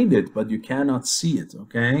just made it, but you cannot see it,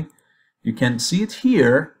 okay? You can see it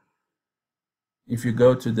here if you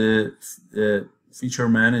go to the feature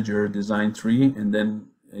manager design tree, and then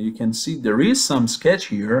you can see there is some sketch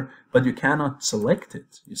here, but you cannot select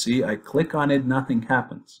it. You see, I click on it, nothing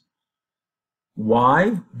happens.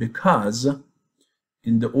 Why? Because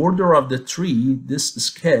in the order of the tree, this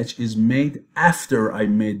sketch is made after I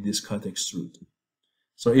made this cut extrude.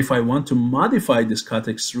 So if I want to modify this cut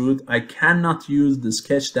extrude, I cannot use the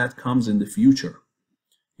sketch that comes in the future.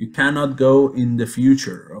 You cannot go in the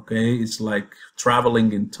future, okay? It's like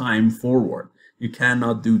traveling in time forward. You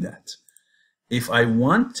cannot do that. If I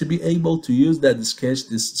want to be able to use that sketch,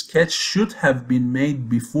 this sketch should have been made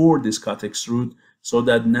before this cut extrude, so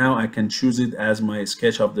that now I can choose it as my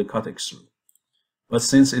sketch of the cut extrude. But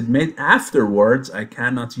since it made afterwards, I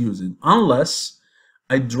cannot use it unless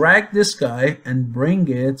I drag this guy and bring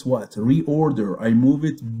it, what? Reorder. I move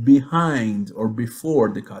it behind or before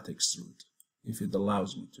the cut extrude, if it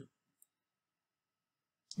allows me to.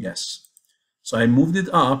 Yes. So I moved it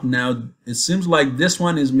up. Now it seems like this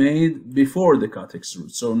one is made before the cut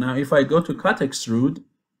extrude. So now if I go to cut extrude,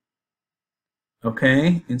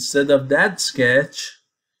 okay, instead of that sketch,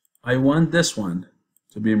 I want this one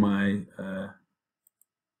to be my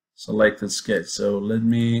selected sketch. So let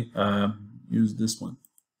me use this one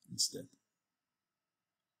instead.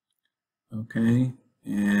 Okay,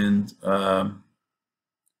 and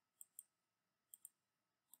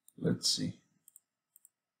let's see.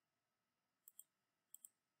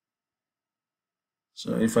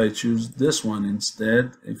 So if I choose this one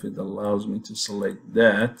instead, if it allows me to select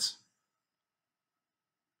that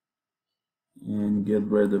and get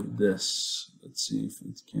rid of this, let's see if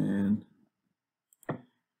it can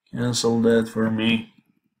cancel that for me,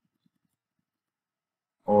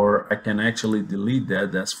 or I can actually delete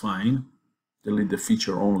that. That's fine. Delete the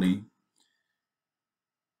feature only.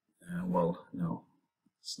 Well, no,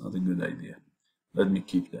 it's not a good idea. Let me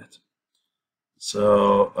keep that.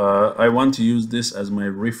 So I want to use this as my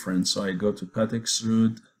reference, so I go to cut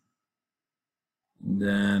extrude,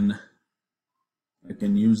 then I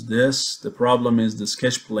can use this. The problem is the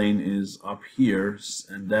sketch plane is up here,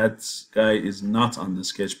 and that guy is not on the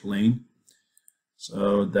sketch plane,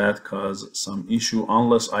 so that causes some issue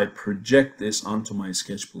unless I project this onto my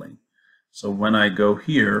sketch plane. So when I go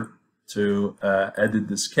here to edit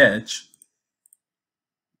the sketch,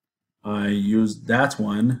 I use that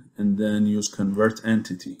one and then use convert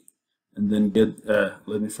entity, and then get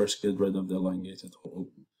let me first get rid of the elongated hole,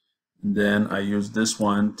 and then I use this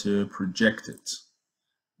one to project it.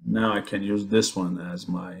 Now I can use this one as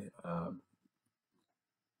my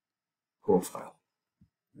profile.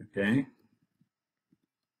 Okay,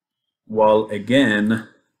 well, again,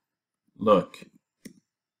 look,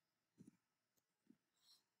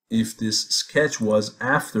 if this sketch was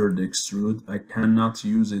after the extrude, I cannot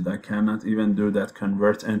use it. I cannot even do that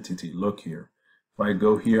convert entity. Look here. If I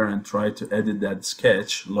go here and try to edit that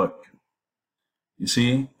sketch, look. You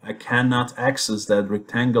see, I cannot access that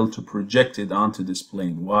rectangle to project it onto this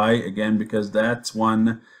plane. Why? Again, because that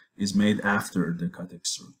one is made after the cut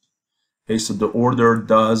extrude. Okay, so the order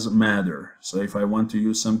does matter. So if I want to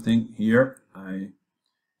use something here, I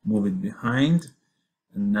move it behind.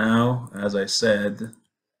 And now, as I said,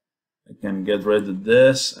 I can get rid of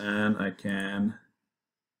this and I can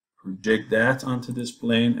project that onto this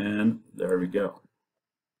plane, and there we go.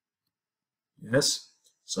 Yes,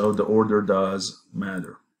 so the order does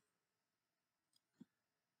matter.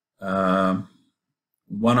 One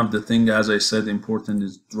of the things, as I said, important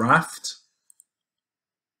is draft.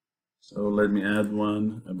 So let me add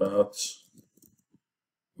one about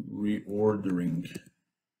reordering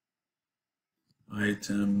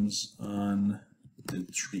items on the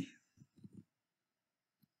tree.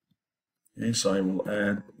 Okay, so I will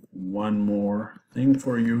add one more thing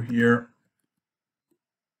for you here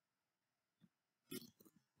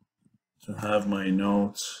to have my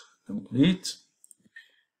notes complete.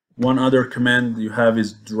 One other command you have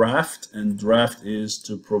is draft, and draft is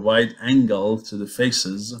to provide angle to the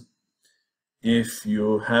faces if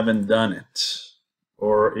you haven't done it,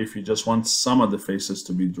 or if you just want some of the faces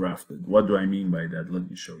to be drafted. What do I mean by that? Let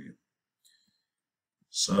me show you.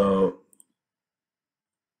 So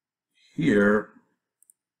here,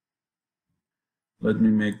 let me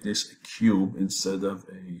make this a cube instead of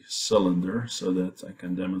a cylinder so that I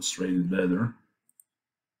can demonstrate it better.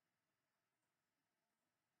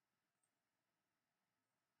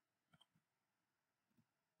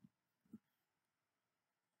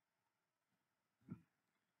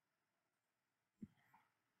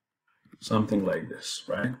 Something like this,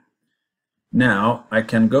 right? Now I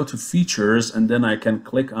can go to features, and then I can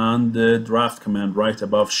click on the draft command right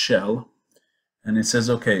above shell, and it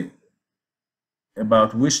says, okay,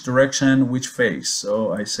 about which direction, which face.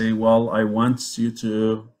 So I say, well, I want you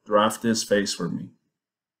to draft this face for me.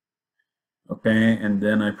 Okay, and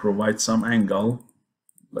then I provide some angle,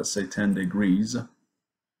 let's say 10 degrees.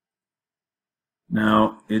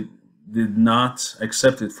 Now it did not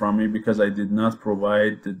accept it from me because I did not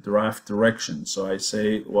provide the draft direction. So I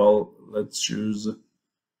say, well, let's choose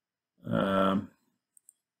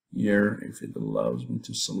here, if it allows me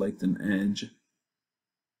to select an edge,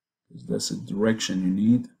 because that's a direction you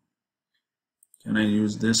need. Can I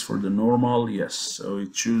use this for the normal? Yes. So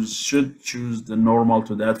it should choose the normal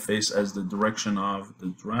to that face as the direction of the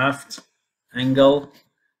draft angle.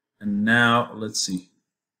 And now let's see.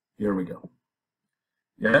 Here we go.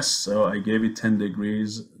 Yes, so I gave it 10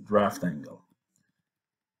 degrees draft angle.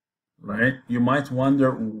 Right? You might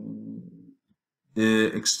wonder,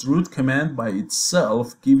 the extrude command by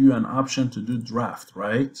itself give you an option to do draft,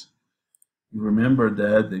 right? You remember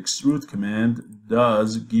that the extrude command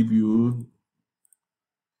does give you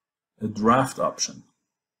a draft option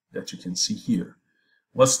that you can see here.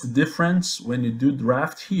 What's the difference? When you do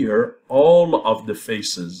draft here, all of the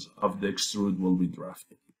faces of the extrude will be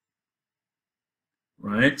drafted.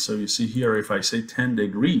 Right? So you see here, if I say 10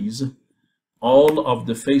 degrees, all of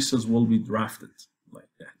the faces will be drafted like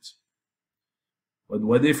that. But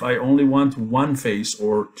what if I only want one face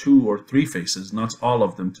or 2 or 3 faces, not all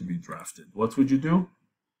of them to be drafted? What would you do?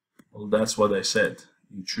 Well, that's what I said.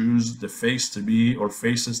 You choose the face to be, or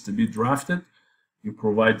faces to be drafted. You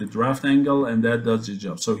provide the draft angle, and that does the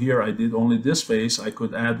job. So here I did only this face. I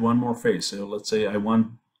could add one more face. So let's say I want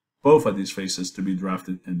both of these faces to be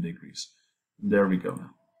drafted 10 degrees. There we go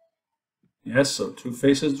now. Yes, so 2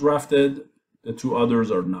 faces drafted. The 2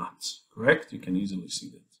 others are not. Correct? You can easily see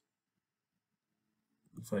that.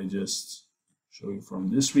 If I just show you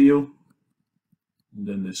from this view, and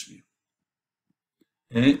then this view.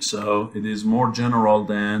 Okay, so it is more general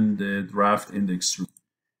than the draft in the extrude.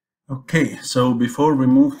 Okay, so before we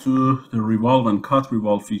move to the revolve and cut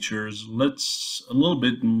revolve features, let's a little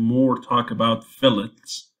bit more talk about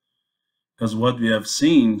fillets. Because what we have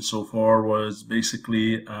seen so far was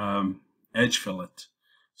basically edge fillet.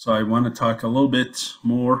 So I want to talk a little bit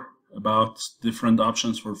more about different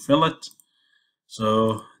options for fillet.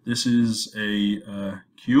 So this is a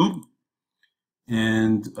cube,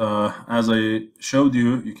 and as I showed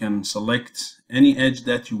you, you can select any edge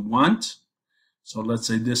that you want. So let's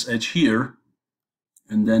say this edge here,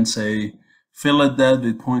 and then say fillet that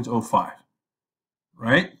with 0.05,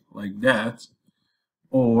 right? Like that.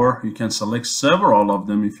 Or you can select several of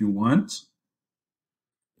them if you want,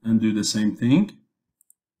 and do the same thing.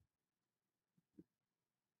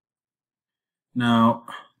 Now,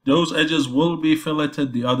 those edges will be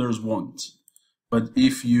filleted, the others won't. But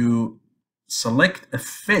if you select a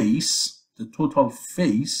face, the total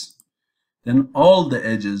face, then all the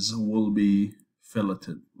edges will be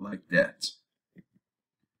filleted like that.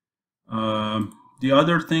 The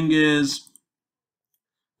other thing is,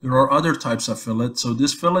 there are other types of fillet. So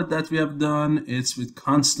this fillet that we have done, it's with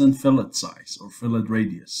constant fillet size or fillet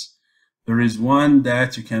radius. There is one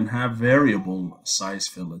that you can have variable size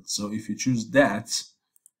fillet. So if you choose that,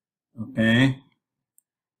 okay,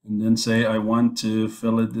 and then say I want to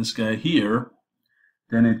fillet this guy here,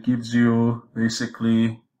 then it gives you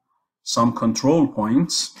basically some control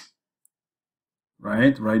points,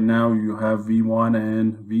 right? Right now you have V1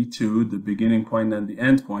 and V2, the beginning point and the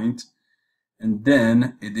end point, and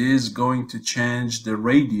then it is going to change the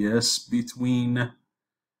radius between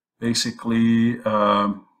basically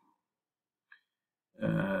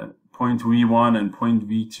point V1 and point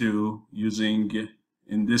V2 using,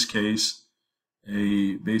 in this case,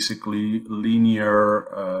 a basically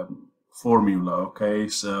linear formula. Okay,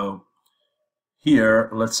 so here,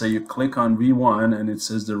 let's say you click on V1 and it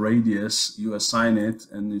says the radius, you assign it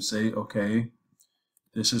and you say, okay,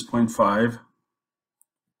 this is 0.5.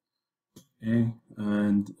 Okay,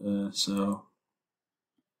 and so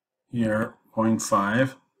here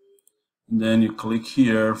 0.5, and then you click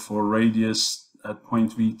here for radius at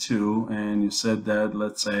point V2 and you set that,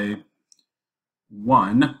 let's say,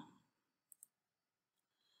 1.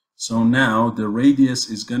 So now the radius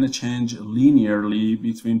is going to change linearly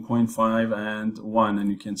between 0.5 and 1, and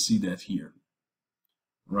you can see that here,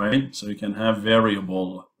 right? So you can have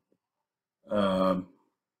variable fillet.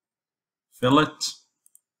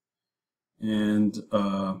 And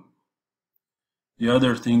the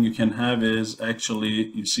other thing you can have is,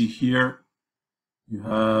 actually, you see here, you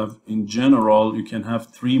have, in general, you can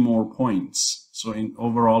have 3 more points. So in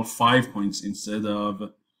overall 5 points instead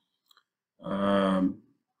of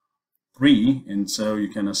 3. And so you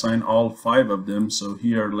can assign all 5 of them. So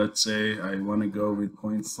here, let's say I want to go with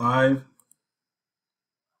 0.5.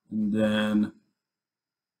 And then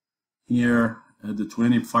here, at the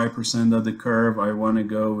 25% of the curve, I want to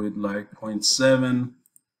go with like 0.7.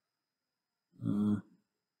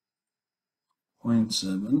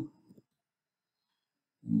 0.7.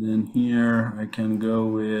 And then here I can go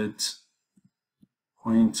with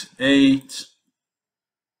 0.8.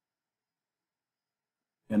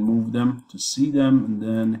 Can move them to see them, and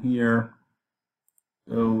then here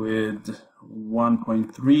go with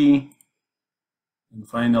 1.3, and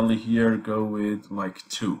finally here go with like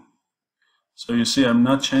 2. So you see, I'm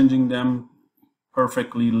not changing them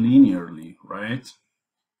perfectly linearly, right?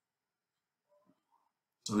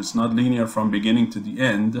 So it's not linear from beginning to the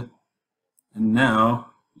end. And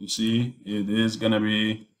now you see it is going to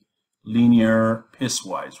be linear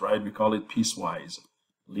piecewise, right? We call it piecewise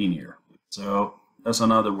linear. So that's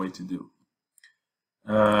another way to do.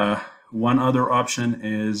 One other option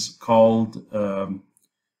is called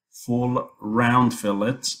full round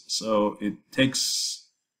fillet. So it takes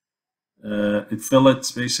it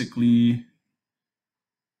fillets basically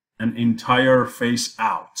an entire face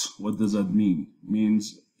out. What does that mean? It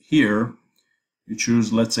means here you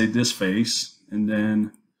choose, let's say, this face, and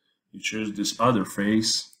then you choose this other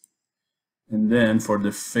face, and then for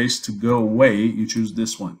the face to go away you choose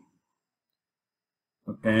this one.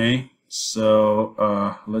 Okay,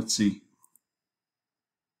 so let's see.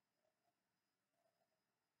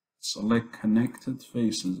 Select connected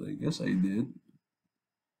faces. I guess I did.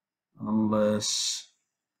 Unless,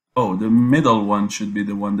 oh, the middle one should be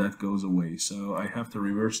the one that goes away. So I have to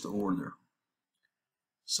reverse the order.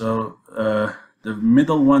 So the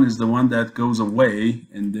middle one is the one that goes away,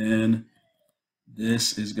 and then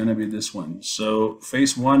this is going to be this one. So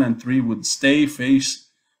face 1 and 3 would stay. Face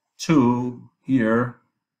 2 here,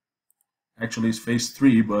 actually it's face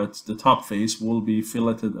 3, but the top face will be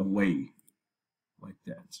filleted away like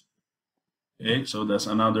that. Okay, so that's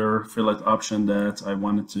another fillet option that I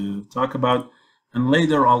wanted to talk about, and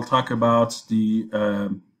later I'll talk about the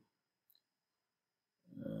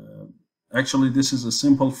actually this is a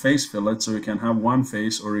simple face fillet, so you can have one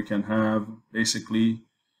face or you can have basically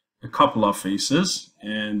a couple of faces,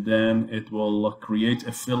 and then it will create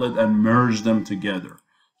a fillet and merge them together.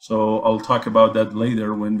 So I'll talk about that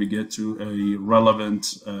later when we get to a relevant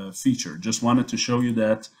feature. Just wanted to show you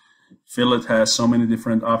that Fillet has so many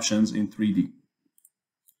different options in 3D.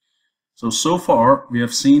 So far we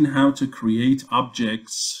have seen how to create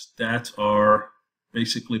objects that are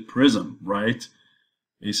basically prism, right?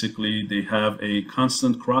 Basically they have a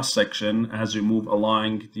constant cross section as you move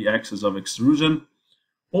along the axis of extrusion,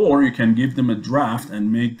 or you can give them a draft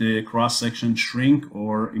and make the cross section shrink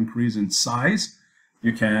or increase in size.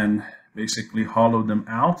 You can basically hollow them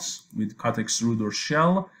out with cut extrude or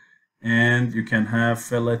shell, and you can have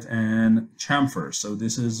fillet and chamfer. So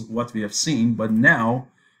this is what we have seen, but now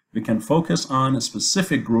we can focus on a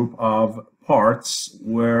specific group of parts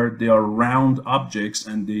where they are round objects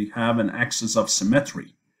and they have an axis of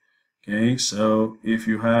symmetry. Okay, so if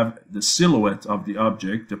you have the silhouette of the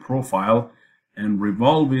object, the profile, and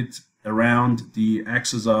revolve it around the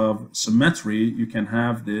axis of symmetry, you can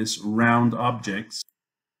have this round objects.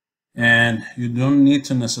 And you don't need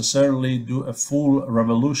to necessarily do a full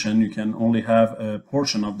revolution. You can only have a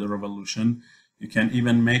portion of the revolution. You can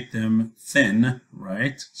even make them thin,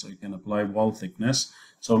 right? So you can apply wall thickness.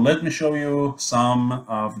 So let me show you some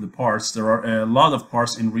of the parts. There are a lot of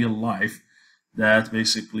parts in real life that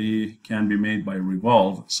basically can be made by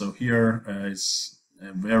revolve. So here is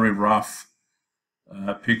a very rough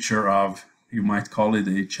picture of, you might call it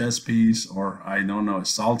a chess piece, or I don't know, a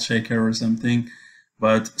salt shaker or something.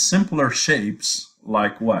 But simpler shapes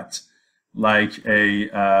like what? Like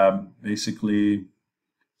a basically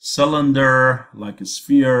cylinder, like a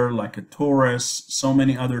sphere, like a torus. So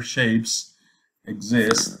many other shapes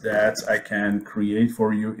exist that I can create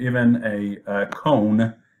for you. Even a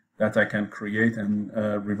cone that I can create and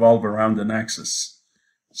revolve around an axis.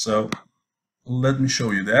 So let me show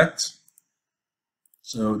you that.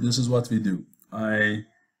 So this is what we do. I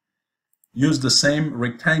use the same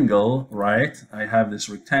rectangle, right? I have this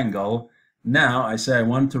rectangle. Now I say I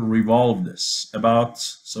want to revolve this about,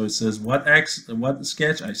 so it says what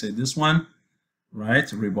sketch? I say this one, right?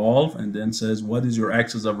 Revolve, and then says what is your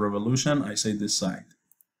axis of revolution? I say this side.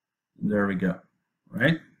 There we go,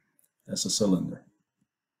 right? That's a cylinder.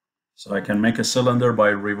 So I can make a cylinder by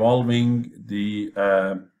revolving the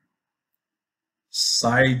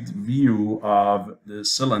side view of the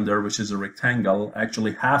cylinder, which is a rectangle,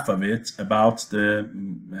 actually half of it about the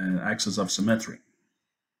axis of symmetry.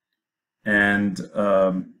 And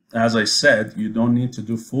as I said, you don't need to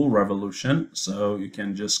do full revolution, so you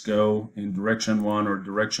can just go in direction 1 or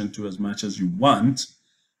direction 2 as much as you want,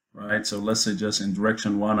 right? So let's say just in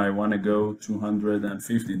direction 1 I want to go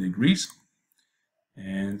 250 degrees,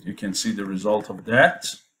 and you can see the result of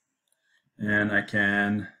that. And I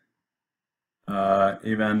can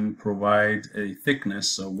even provide a thickness.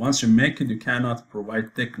 So once you make it, you cannot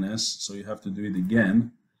provide thickness, so you have to do it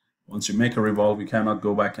again. Once you make a revolve, you cannot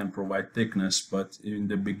go back and provide thickness, but in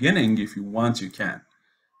the beginning, if you want, you can.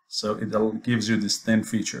 So it gives you this thin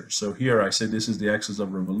feature. So here I say this is the axis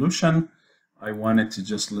of revolution. I want it to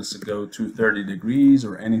just, let's go 230 degrees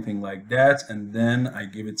or anything like that, and then I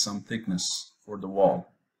give it some thickness for the wall.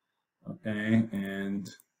 Okay, and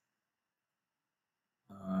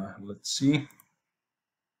let's see.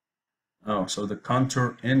 Oh, so the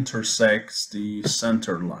contour intersects the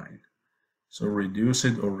center line. So reduce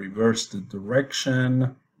it or reverse the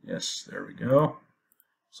direction. Yes, there we go.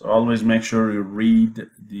 So always make sure you read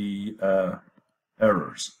the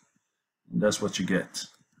errors. That's what you get,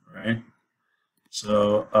 right?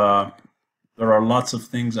 So there are lots of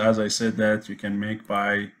things, as I said, that you can make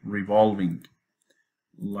by revolving.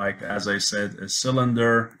 Like, as I said, a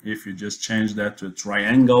cylinder, if you just change that to a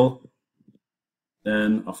triangle,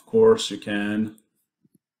 then of course you can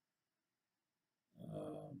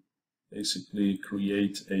basically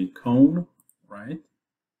create a cone, right?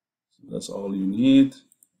 So that's all you need,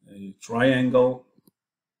 a triangle.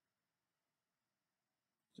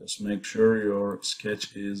 Just make sure your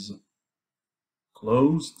sketch is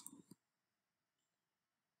closed.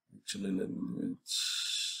 Actually, let me do it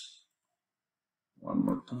one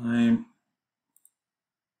more time,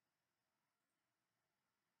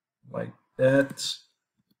 like that.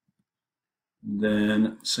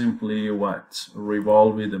 Then simply what?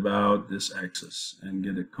 Revolve it about this axis and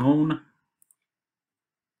get a cone.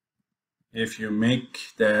 If you make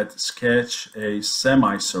that sketch a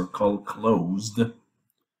semicircle closed,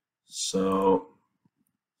 so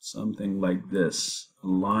something like this, a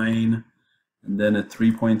line and then a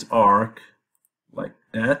 3-point arc like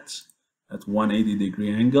that at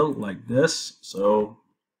 180-degree angle like this, so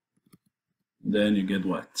then you get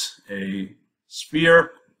what? A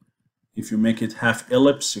sphere. If you make it half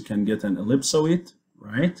ellipse, you can get an ellipsoid,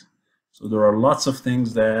 right? So there are lots of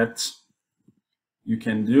things that you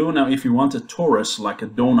can do. Now, if you want a torus, like a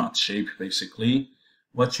donut shape, basically,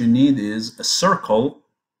 what you need is a circle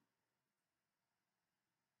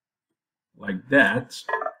like that,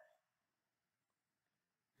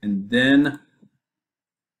 and then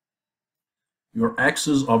your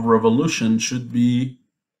axis of revolution should be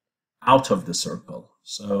out of the circle.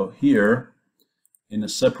 So here, in a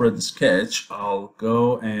separate sketch, I'll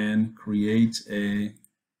go and create a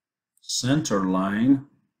center line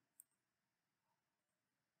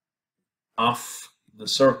off the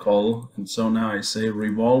circle, and so now I say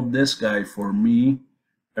revolve this guy for me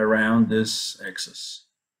around this axis.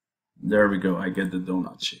 There we go, I get the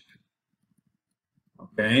donut shape.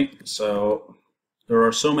 Okay, so there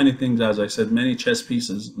are so many things, as I said, many chess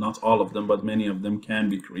pieces, not all of them, but many of them can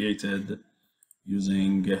be created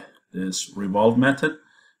using this revolve method.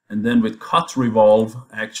 And then with cut revolve,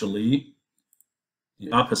 actually,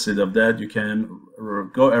 the opposite of that, you can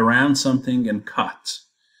go around something and cut.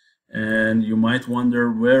 And you might wonder,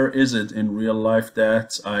 where is it in real life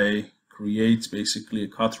that I create basically a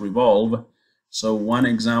cut revolve? So one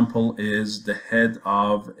example is the head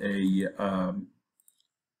of a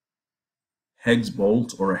hex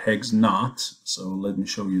bolt or a hex knot. So let me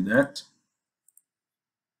show you that.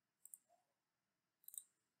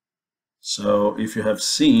 So if you have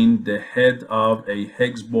seen the head of a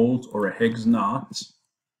hex bolt or a hex knot,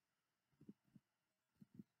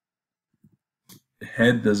 the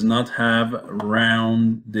head does not have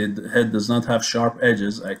the head does not have sharp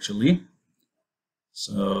edges actually.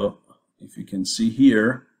 So if you can see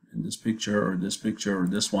here in this picture or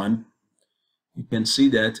this one, you can see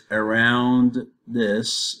that around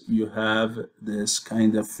this you have this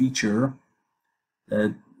kind of feature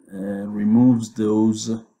that removes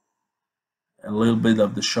those a little bit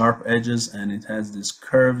of the sharp edges, and it has these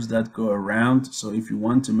curves that go around. So if you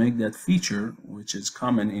want to make that feature, which is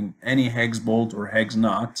common in any hex bolt or hex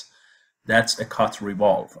knot, that's a cut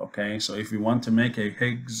revolve. Okay, so if you want to make a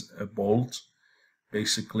hex bolt,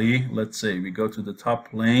 basically, let's say we go to the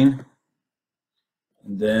top plane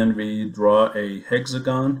and then we draw a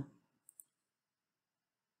hexagon.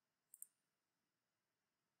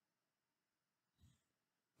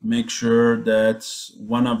 Make sure that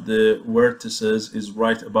one of the vertices is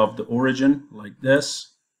right above the origin, like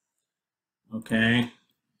this. Okay,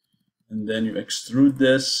 and then you extrude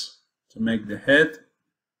this to make the head.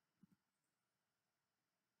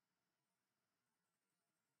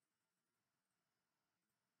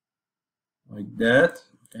 Like that.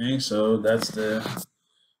 Okay, so that's the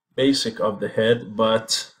basic of the head,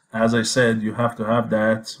 but as I said, you have to have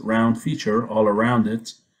that round feature all around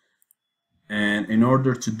it. And in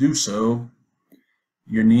order to do so,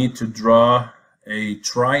 you need to draw a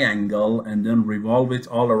triangle and then revolve it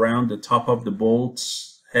all around the top of the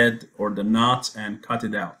bolt's head or the knot and cut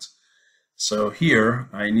it out. So here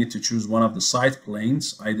I need to choose one of the side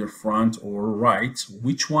planes, either front or right.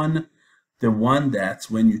 Which one? The one that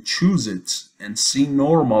when you choose it and see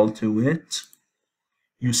normal to it,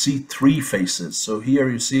 you see three faces. So here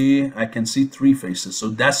you see, I can see three faces. So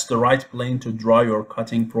that's the right plane to draw your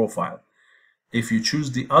cutting profile. If you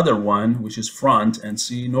choose the other one, which is front, and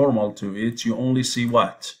see normal to it, you only see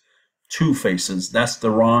what? Two faces. That's the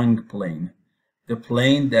wrong plane. The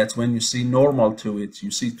plane that when you see normal to it,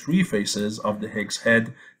 you see three faces of the hex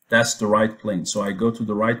head. That's the right plane. So I go to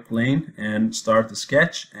the right plane and start the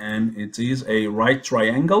sketch, and it is a right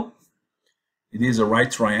triangle. It is a right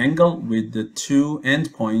triangle with the two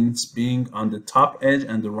endpoints being on the top edge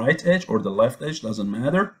and the right edge, or the left edge, doesn't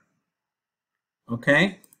matter.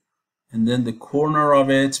 Okay, and then the corner of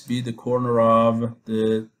it be the corner of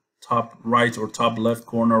the top right or top left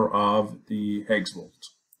corner of the hex bolt,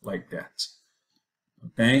 like that.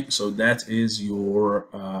 Okay, so that is your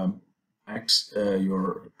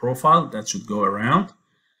your profile that should go around.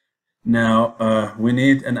 Now we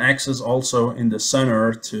need an axis also in the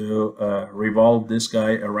center to revolve this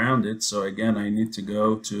guy around it. So again, I need to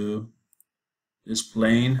go to this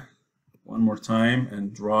plane one more time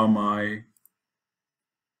and draw my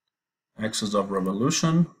axis of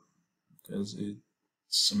revolution because it's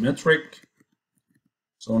symmetric.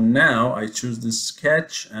 So now I choose this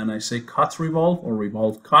sketch and I say cut revolve or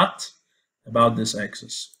revolve cut about this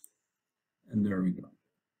axis. And there we go.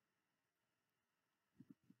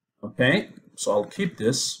 Okay, so I'll keep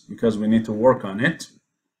this because we need to work on it.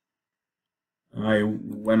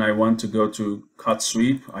 When I want to go to cut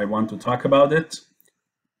sweep, I want to talk about it.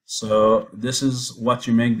 So this is what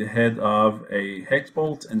you make the head of a hex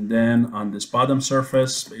bolt, and then on this bottom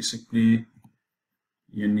surface, basically,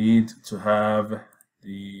 you need to have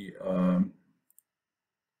the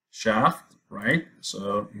shaft, right?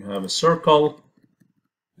 So you have a circle,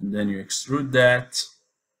 and then you extrude that.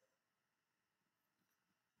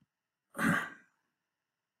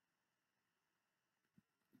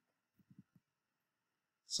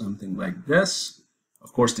 Something like this.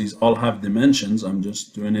 Of course, these all have dimensions. I'm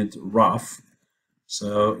just doing it rough.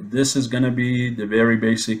 So this is going to be the very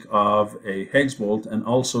basic of a hex bolt, and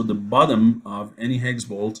also the bottom of any hex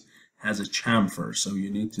bolt has a chamfer. So you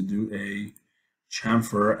need to do a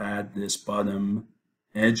chamfer at this bottom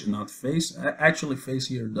edge, not face. Actually, face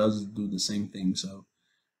here does do the same thing, so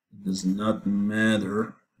it does not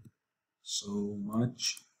matter so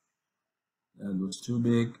much. That was too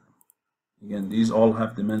big. Again, these all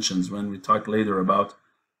have dimensions. When we talk later about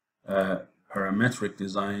parametric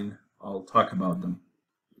design, I'll talk about them.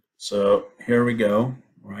 So here we go,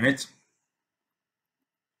 right?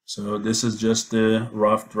 So this is just the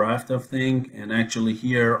rough draft of thing, and actually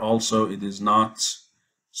here also it is not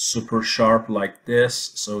super sharp like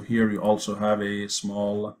this. So here you also have a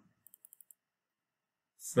small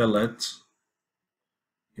fillet.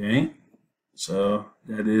 Okay, so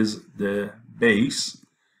that is the base.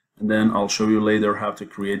 And then I'll show you later how to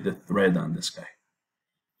create the thread on this guy.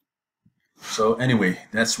 So anyway,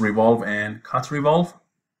 that's revolve and cut revolve.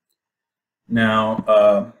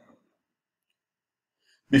 Now,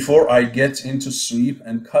 before I get into sweep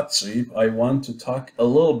and cut sweep, I want to talk a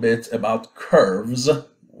little bit about curves,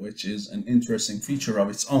 which is an interesting feature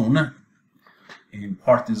of its own in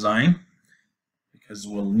part design, because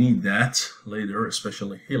we'll need that later,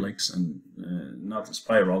 especially helix and not a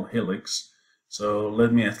spiral, helix. So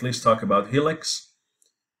let me at least talk about helix,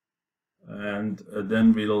 and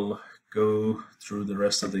then we'll go through the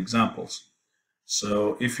rest of the examples.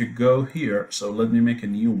 So if you go here, so let me make a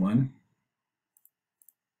new one.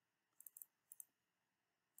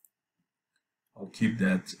 I'll keep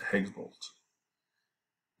that hex bolt.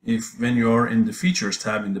 If when you're in the features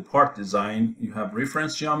tab in the part design, you have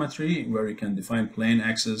reference geometry where you can define plane,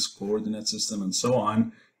 axis, coordinate system, and so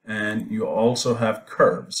on. And you also have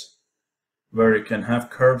curves, where you can have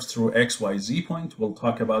curves through XYZ point. We'll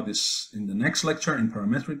talk about this in the next lecture in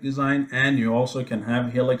parametric design. And you also can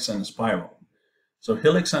have helix and spiral. So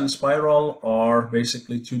helix and spiral are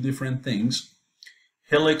basically two different things.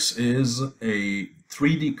 Helix is a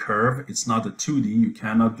 3D curve. It's not a 2D. You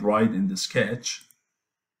cannot draw it in the sketch.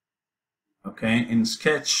 Okay, in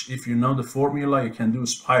sketch, if you know the formula, you can do a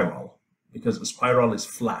spiral, because a spiral is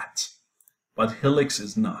flat. But helix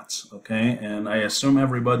is not, okay? And I assume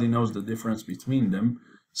everybody knows the difference between them.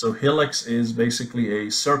 So helix is basically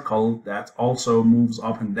a circle that also moves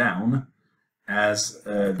up and down as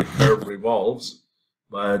the curve revolves.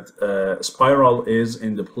 But spiral is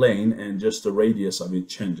in the plane and just the radius of it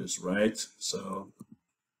changes, right? So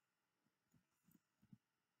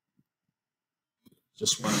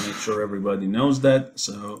just want to make sure everybody knows that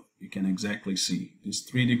so you can exactly see. This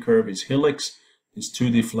 3D curve is helix. This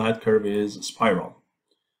 2D flat curve is spiral.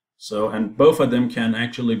 So, and both of them can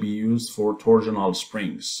actually be used for torsional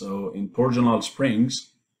springs. So in torsional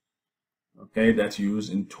springs, okay, that you use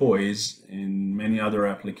in toys, in many other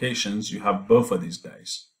applications, you have both of these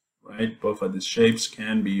guys, right? Both of these shapes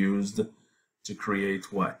can be used to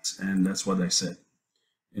create what? And that's what I said.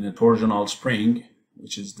 In a torsional spring,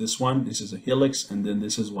 which is this one, this is a helix, and then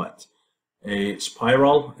this is what? A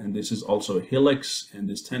spiral, and this is also a helix, and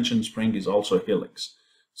this tension spring is also a helix.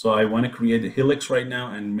 So I want to create a helix right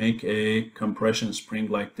now and make a compression spring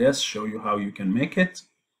like this, show you how you can make it,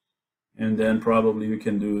 and then probably you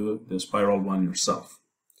can do the spiral one yourself.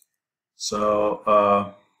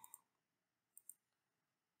 So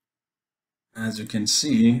as you can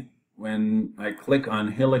see, when I click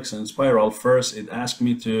on helix and spiral, first it asks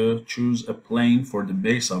me to choose a plane for the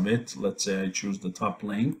base of it. Let's say I choose the top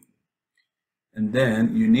plane. And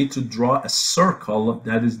then you need to draw a circle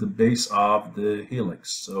that is the base of the helix.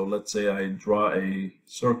 So let's say I draw a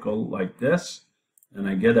circle like this, and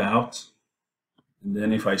I get out. And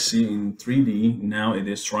then if I see in 3D, now it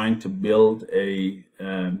is trying to build a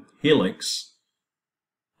helix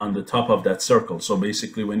on the top of that circle. So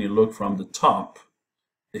basically when you look from the top,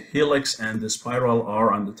 the helix and the spiral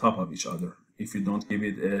are on the top of each other if you don't give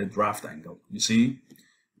it a draft angle, you see?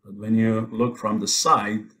 But when you look from the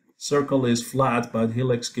side, circle is flat, but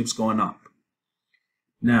helix keeps going up.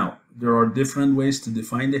 Now, there are different ways to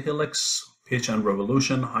define the helix: pitch and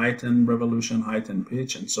revolution, height and revolution, height and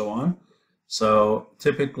pitch, and so on. So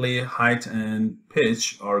typically height and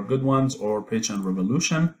pitch are good ones, or pitch and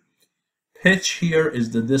revolution. Pitch here is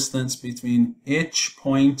the distance between each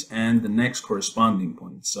point and the next corresponding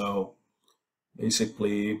point. So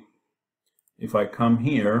basically, if I come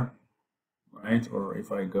here, right, or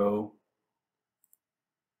if I go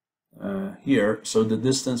here, so the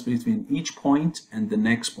distance between each point and the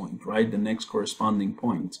next point, right, the next corresponding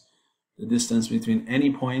point, the distance between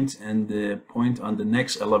any point and the point on the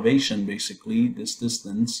next elevation, basically, this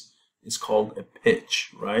distance is called a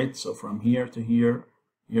pitch, right? So from here to here,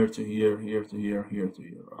 here to here, here to here, here to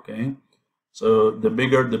here, okay? So the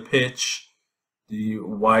bigger the pitch, the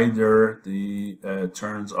wider the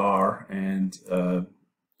turns are, and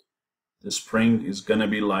the spring is gonna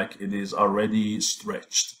be like it is already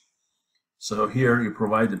stretched. So here you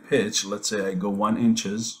provide the pitch. Let's say I go 1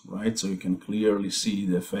 inches, right? So you can clearly see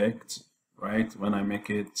the effect, right? When I make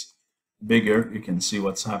it bigger, you can see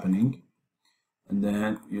what's happening. And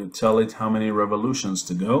then you tell it how many revolutions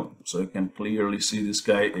to go. So you can clearly see this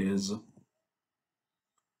guy is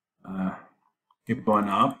keep going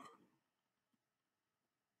up.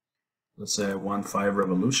 Let's say I want 5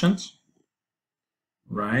 revolutions,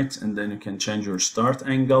 right? And then you can change your start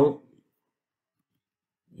angle,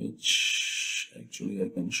 which actually I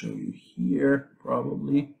can show you here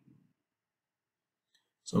probably.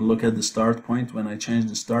 So look at the start point. When I change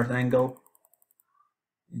the start angle,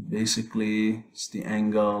 it basically is the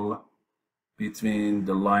angle between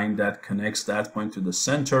the line that connects that point to the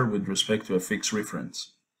center with respect to a fixed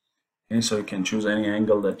reference. Okay, so you can choose any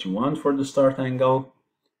angle that you want for the start angle.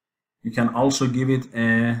 You can also give it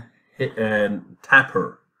a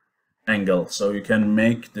taper angle, so you can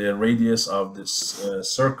make the radius of this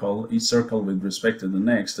circle, each circle with respect to the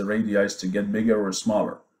next, the radii to get bigger or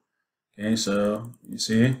smaller. Okay, so you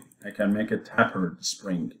see, I can make a tapered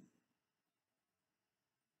spring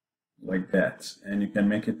like that, and you can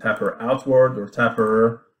make it taper outward or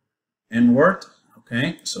taper inward.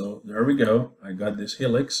 Okay, so there we go. I got this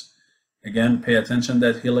helix. Again, pay attention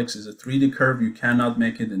that helix is a 3D curve. You cannot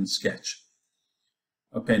make it in Sketch.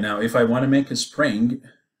 Okay, now if I want to make a spring,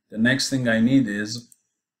 the next thing I need is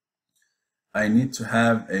I need to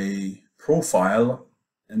have a profile,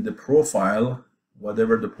 and the profile,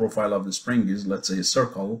 whatever the profile of the spring is, let's say a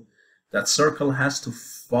circle, that circle has to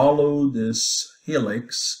follow this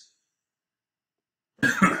helix.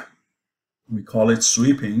 We call it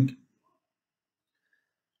sweeping,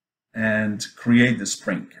 and create the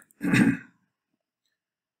spring.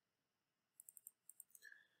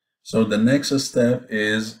 So the next step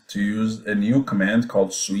is to use a new command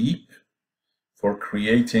called sweep for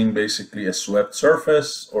creating basically a swept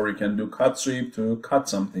surface, or you can do cut sweep to cut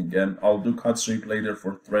something, and I'll do cut sweep later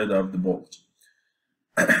for thread of the bolt.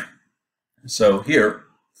 So here,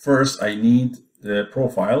 first I need the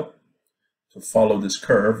profile to follow this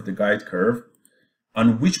curve, the guide curve.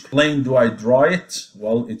 On which plane do I draw it?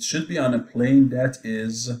 Well, it should be on a plane that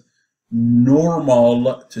is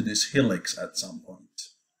normal to this helix at some point.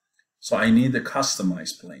 So I need a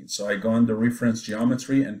customized plane. So I go on the reference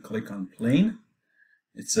geometry and click on plane.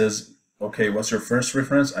 It says, okay, what's your first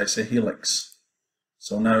reference? I say helix.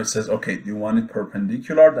 So now it says, okay, do you want it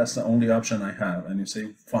perpendicular? That's the only option I have. And you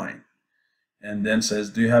say, fine. And then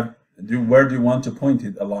says, where do you want to point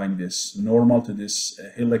it along this normal to this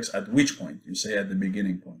helix at which point? You say at the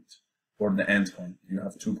beginning point or the end point. You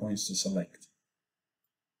have 2 points to select.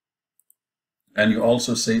 And you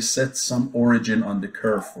also say set some origin on the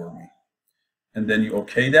curve for me. and then you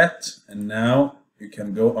OK that, and now you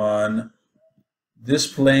can go on this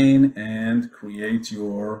plane and create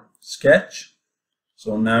your sketch.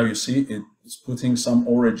 So now you see it's putting some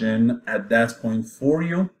origin at that point for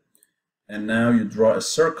you, and now you draw a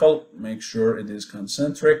circle, make sure it is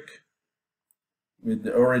concentric with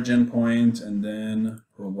the origin point, and then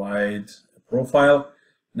provide a profile.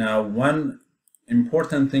 Now, one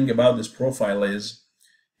important thing about this profile is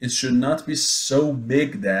it should not be so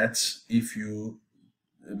big that if you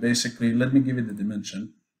basically, let me give it the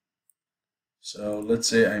dimension. So let's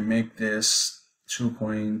say I make this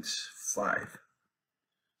 2.5.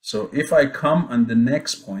 So if I come on the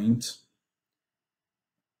next point,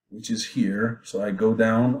 which is here, so I go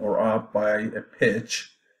down or up by a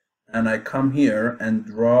pitch, and I come here and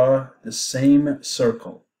draw the same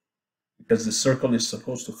circle, because the circle is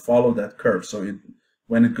supposed to follow that curve. So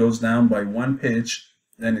when it goes down by one pitch,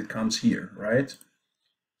 then it comes here, right?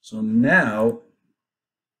 So now,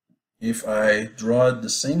 if I draw the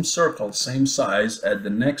same circle, same size at the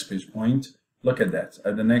next pitch point, look at that,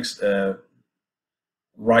 at the next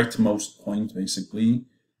rightmost point, basically,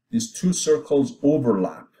 these two circles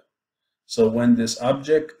overlap. So when this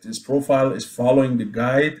object, this profile is following the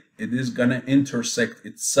guide, it is going to intersect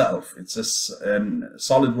itself. It says, and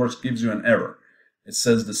SolidWorks gives you an error. It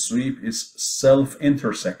says the sweep is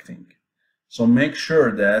self-intersecting. So make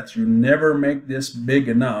sure that you never make this big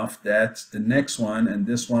enough that the next one and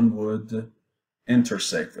this one would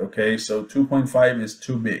intersect. Okay, so 2.5 is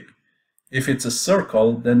too big. If it's a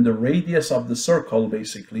circle, then the radius of the circle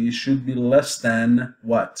basically should be less than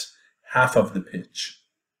what? Half of the pitch.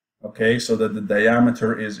 Okay, so that the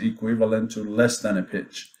diameter is equivalent to less than a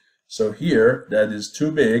pitch. So here, that is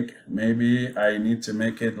too big. Maybe I need to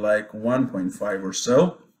make it like 1.5 or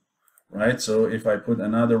so, right? So if I put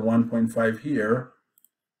another 1.5 here,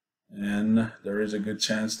 and there is a good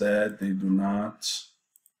chance that they do not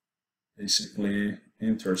basically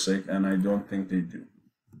intersect, and I don't think they do.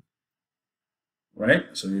 Right?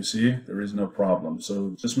 So you see, there is no problem.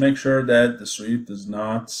 So just make sure that the sweep does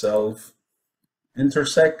not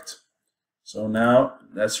self-intersect. So now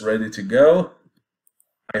that's ready to go.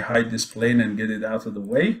 I hide this plane and get it out of the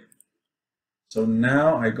way. So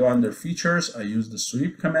now I go under features, I use the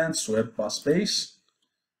sweep command, sweep boss base,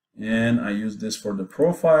 and I use this for the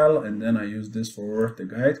profile, and then I use this for the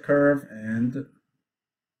guide curve, and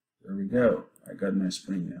there we go. I got my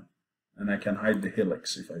spring now. And I can hide the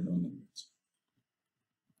helix if I don't need it.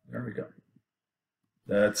 There we go.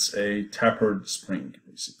 That's a tapered spring,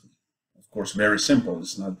 basically. Of course, very simple.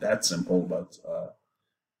 It's not that simple, but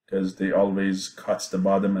because they always cut the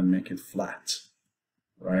bottom and make it flat,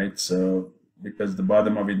 right? So because the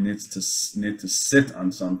bottom of it needs to sit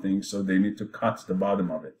on something, so they need to cut the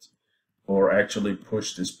bottom of it, or actually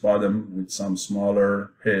push this bottom with some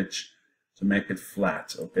smaller pitch to make it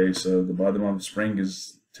flat. Okay, so the bottom of the spring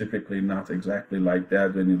is typically not exactly like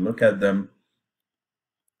that when you look at them.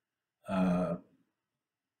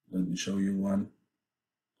 Let me show you one.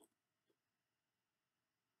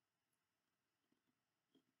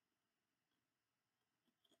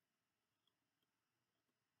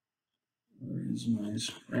 Where is my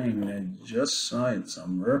spring? I just saw it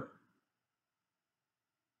somewhere.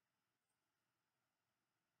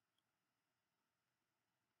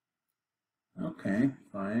 Okay,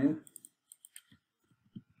 fine.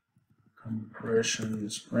 Compression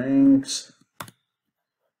springs.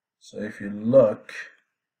 So if you look,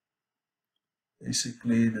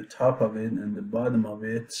 basically the top of it and the bottom of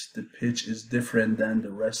it, the pitch is different than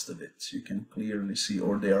the rest of it. You can clearly see,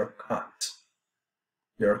 or they are cut.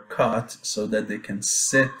 They are cut so that they can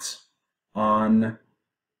sit on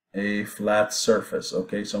a flat surface.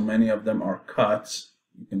 Okay, so many of them are cut.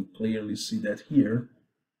 You can clearly see that here.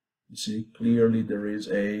 You see clearly there is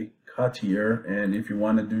a cut here, and if you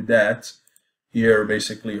want to do that, here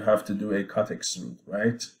basically you have to do a cut extrude,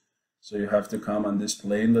 right? So you have to come on this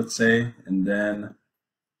plane, let's say, and then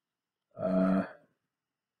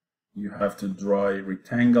you have to draw a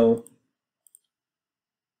rectangle.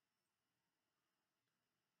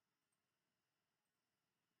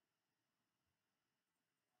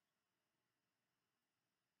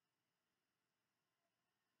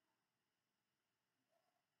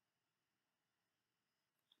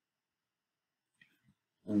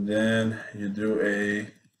 And then you do a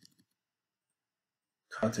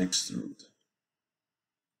cut extrude.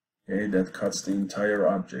 Okay, that cuts the entire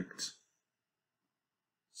object.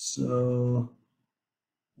 So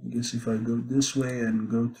I guess if I go this way and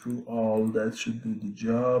go through all, that should do the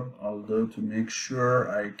job. Although to make sure,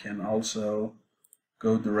 I can also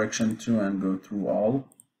go direction 2 and go through all.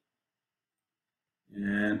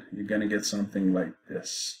 And you're gonna get something like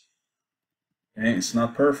this. Okay, it's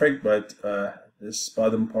not perfect, but this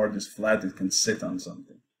bottom part is flat, it can sit on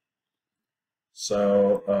something.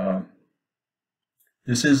 So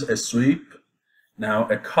this is a sweep. Now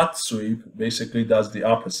a cut sweep basically does the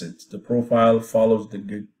opposite. The profile follows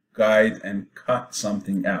the guide and cut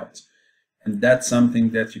something out. And that's something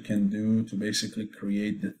that you can do to basically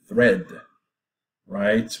create the thread,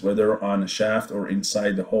 right? Whether on a shaft or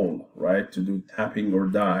inside the hole, right? To do tapping or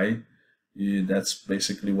die, that's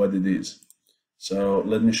basically what it is. So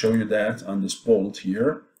let me show you that on this bolt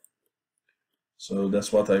here. So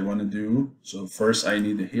that's what I want to do. So first I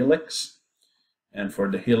need a helix. And for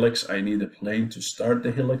the helix, I need a plane to start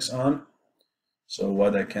the helix on. So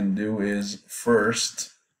what I can do is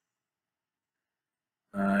first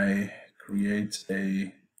I create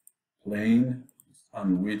a plane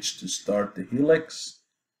on which to start the helix,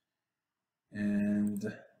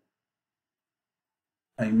 and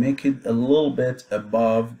I make it a little bit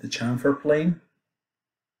above the chamfer plane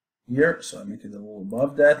here, so I make it a little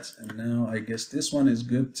above that. And now I guess this one is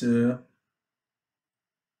good to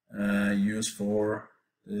use for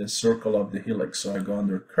the circle of the helix. So I go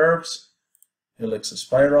under curves, helix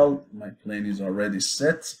spiral, my plane is already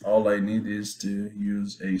set. All I need is to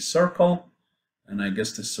use a circle, and I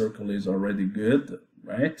guess the circle is already good,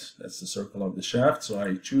 right? That's the circle of the shaft, so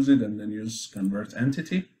I choose it and then use convert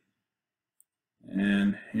entity.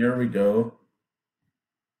 And here we go.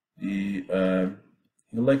 The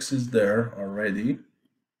helix is there already.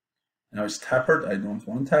 Now it's tapered. I don't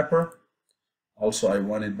want taper. Also, I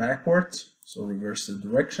want it backwards, so reverse the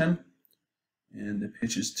direction. And the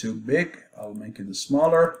pitch is too big. I'll make it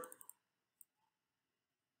smaller.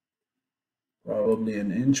 Probably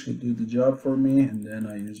an inch would do the job for me. And then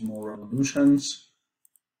I use more revolutions.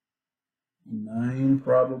 9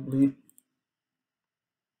 probably.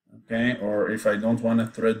 Okay, or if I don't want to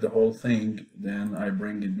thread the whole thing, then I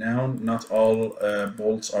bring it down. Not all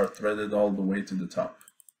bolts are threaded all the way to the top.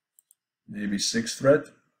 Maybe 6 thread.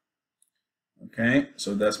 Okay,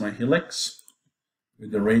 so that's my helix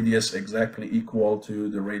with the radius exactly equal to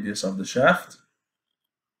the radius of the shaft.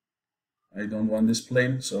 I don't want this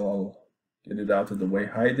plane, so I'll get it out of the way,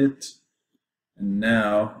 hide it. And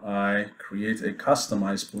now I create a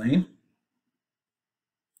customized plane,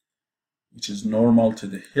 which is normal to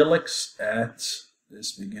the helix at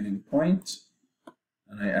this beginning point.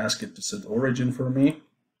 And I ask it to set origin for me.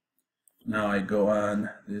 Now I go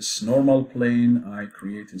on this normal plane, I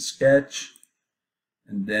create a sketch,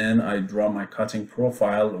 and then I draw my cutting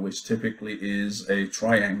profile, which typically is a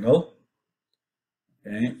triangle.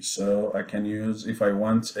 Okay, so I can use, if I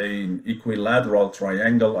want an equilateral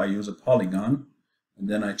triangle, I use a polygon, and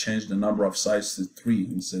then I change the number of sides to 3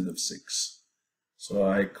 instead of 6. So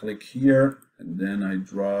I click here, and then I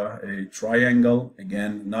draw a triangle,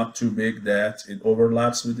 again, not too big that it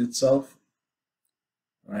overlaps with itself,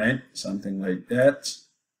 right? Something like that.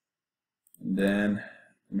 And then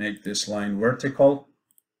make this line vertical,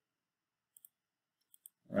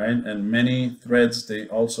 right? And many threads, they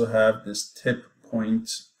also have this tip point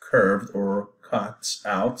curved or cut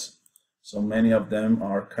out. So many of them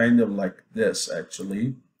are kind of like this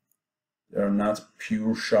actually. They are not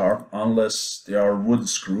pure sharp unless they are wood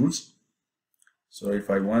screws. So if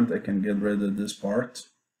I want, I can get rid of this part.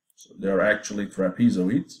 So they are actually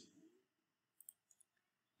trapezoid.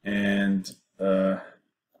 And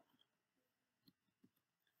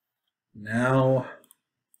now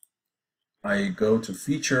I go to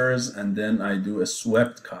features and then I do a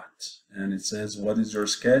swept cut. And it says, what is your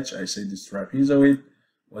sketch? I say this trapezoid.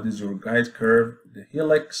 What is your guide curve? The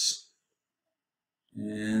helix.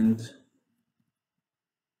 And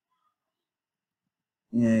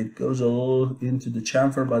yeah, it goes a little into the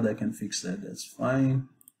chamfer, but I can fix that. That's fine.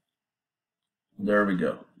 There we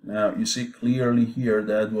go. Now you see clearly here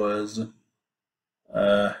that was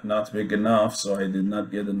not big enough, so I did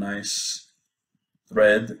not get a nice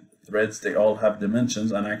thread. Threads, they all have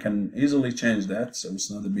dimensions, and I can easily change that, so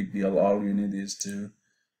it's not a big deal. All you need is to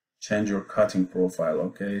change your cutting profile.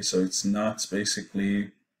 Okay, so it's not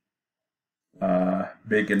basically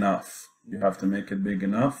big enough. You have to make it big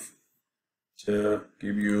enough to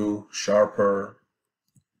give you sharper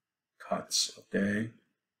cuts. Okay,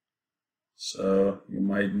 so you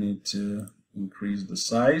might need to increase the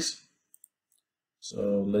size.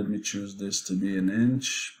 So let me choose this to be 1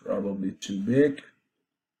 inch, probably too big.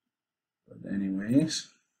 But anyways,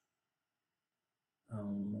 I'll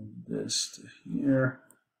move this to here.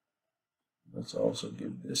 Let's also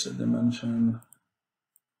give this a dimension,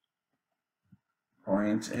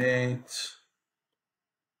 0.8.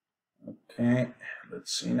 Okay,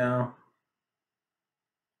 let's see now.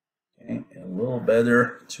 Okay, a little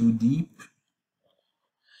better, too deep.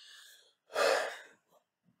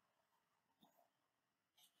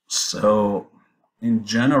 So in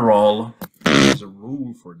general, there's a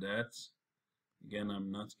rule for that. Again, I'm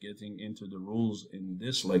not getting into the rules in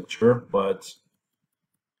this lecture, but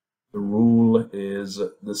the rule is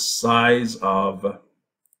the size of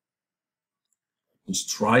this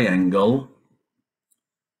triangle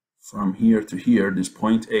from here to here, this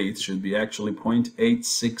 0.8 should be actually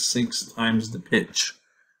 0.866 times the pitch.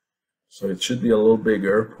 So it should be a little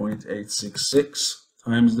bigger, 0.866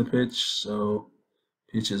 times the pitch. So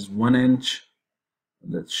pitch is 1 inch.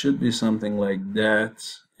 That should be something like that.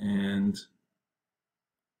 And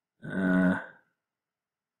I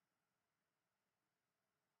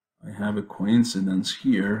have a coincidence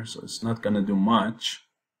here, so it's not going to do much.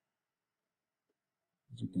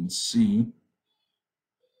 As you can see,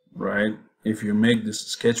 right? If you make this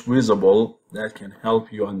sketch visible, that can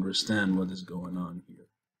help you understand what is going on here.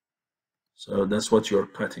 So that's what you're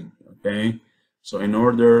cutting, okay? So in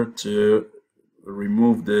order to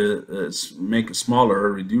remove the, make it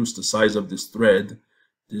smaller, reduce the size of this thread,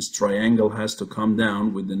 this triangle has to come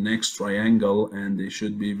down with the next triangle, and they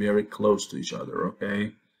should be very close to each other,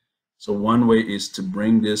 okay? So one way is to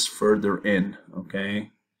bring this further in, okay?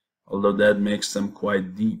 Although that makes them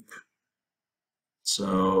quite deep.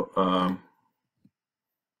 So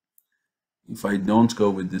if I don't go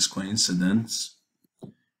with this coincidence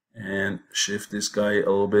and shift this guy a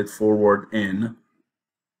little bit forward in,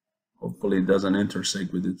 hopefully it doesn't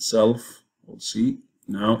intersect with itself. We'll see.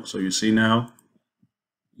 No, so you see now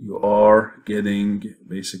you are getting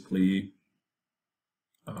basically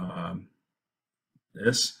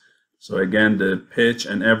this. So again, the pitch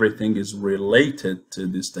and everything is related to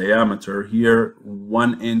this diameter. Here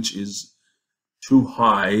 1 inch is too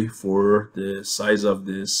high for the size of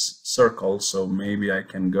this circle, so maybe I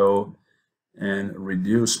can go and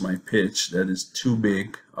reduce my pitch. That is too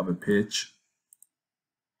big of a pitch.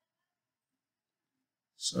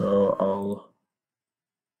 So I'll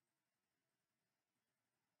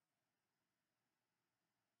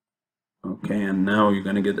okay, and now you're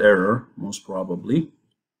gonna get error most probably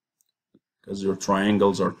because your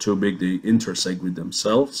triangles are too big, they intersect with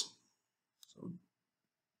themselves. So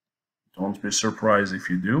don't be surprised if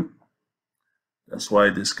you do. That's why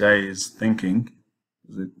this guy is thinking.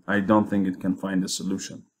 I don't think it can find a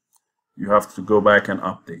solution. You have to go back and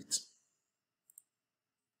update.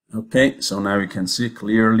 Okay, so now you can see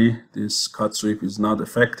clearly this cut sweep is not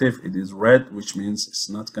effective. It is red, which means it's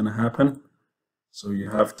not going to happen. So you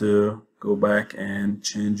have to go back and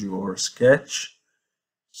change your sketch.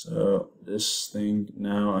 So this thing,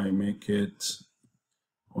 now I make it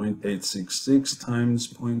 0.866 times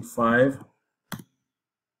 0.5.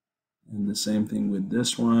 And the same thing with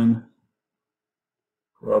this one,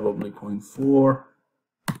 probably 0.4.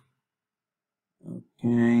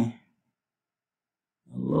 Okay,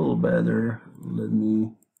 a little better.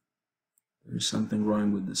 There's something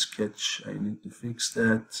wrong with the sketch. I need to fix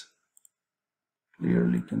that.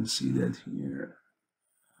 Clearly can see that here.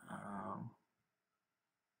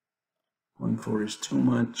 0.4 is too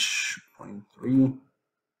much, 0.3,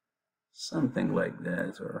 something like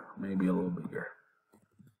that, or maybe a little bigger.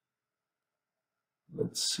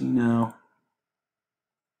 Let's see now.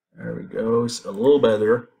 There we go, it's a little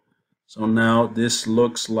better. So now this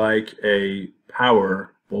looks like a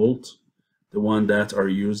power bolt, the one that are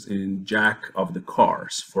used in jack of the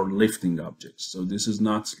cars for lifting objects. So this is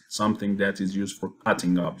not something that is used for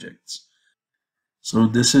cutting objects. So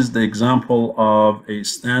this is the example of a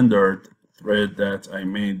standard thread that I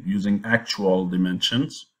made using actual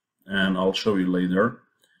dimensions, and I'll show you later.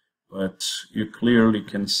 But you clearly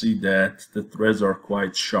can see that the threads are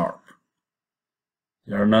quite sharp.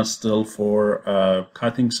 They are not still for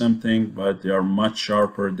cutting something, but they are much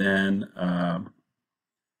sharper than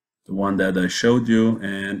the one that I showed you,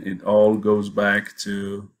 and it all goes back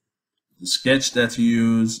to the sketch that you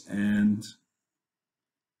use and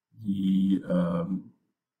the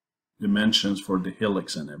dimensions for the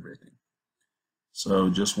helix and everything. So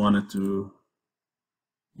just wanted you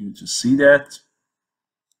to see that.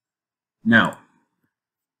 Now,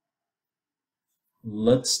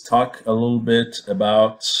 let's talk a little bit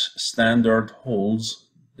about standard holes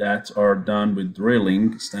that are done with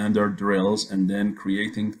drilling, standard drills, and then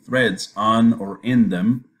creating threads on or in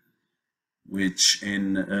them, which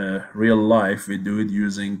in real life we do it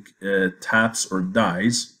using taps or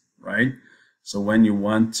dies, right? So when you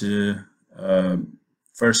want to,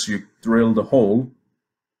 first you drill the hole,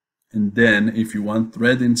 and then if you want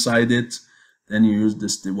thread inside it, then you use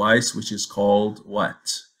this device which is called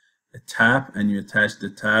what? A tap, and you attach the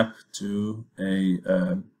tap to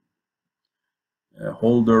a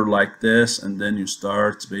holder like this, and then you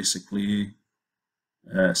start basically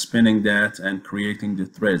spinning that and creating the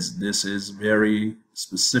threads. This is very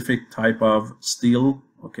specific type of steel,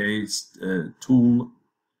 okay? It's tool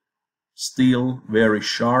steel, very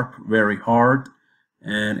sharp, very hard,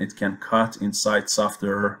 and it can cut inside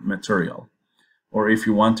softer material. Or if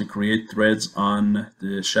you want to create threads on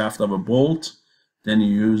the shaft of a bolt, then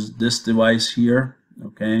you use this device here,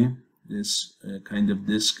 okay? This kind of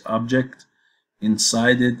disc object.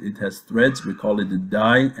 Inside it, it has threads. We call it a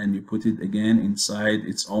die, and you put it again inside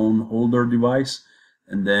its own holder device,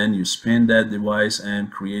 and then you spin that device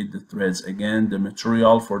and create the threads. Again, the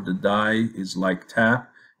material for the die is like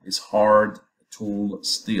tap. It's hard tool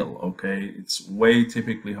steel, okay? It's way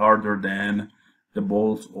typically harder than the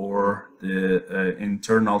bolt or the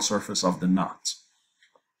internal surface of the nut.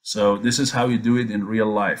 So this is how you do it in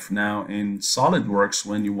real life. Now in SolidWorks,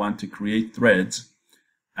 when you want to create threads,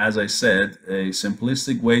 as I said, a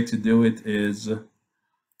simplistic way to do it is,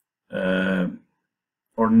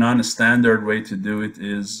 or non-standard way to do it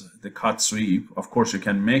is the cut sweep. Of course, you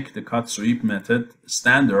can make the cut sweep method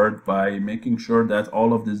standard by making sure that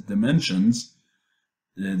all of these dimensions,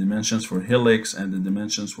 the dimensions for Helix and the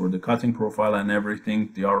dimensions for the cutting profile and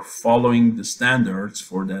everything, they are following the standards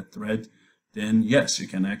for that thread. Then yes, you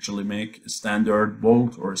can actually make a standard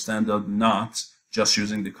bolt or a standard nut just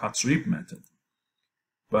using the cut sweep method.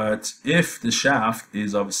 But if the shaft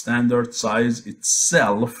is of standard size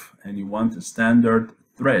itself and you want a standard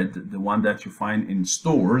thread, the one that you find in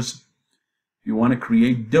stores, if you want to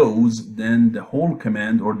create those, then the hole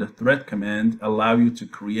command or the thread command allow you to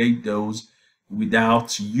create those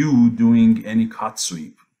without you doing any cut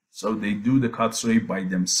sweep. So they do the cut sweep by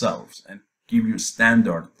themselves and give you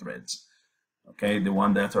standard threads, okay, the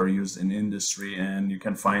one that are used in industry and you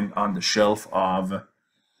can find on the shelf of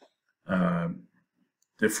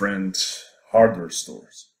different hardware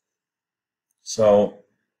stores. So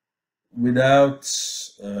without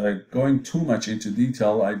going too much into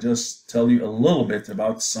detail, I just tell you a little bit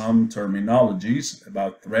about some terminologies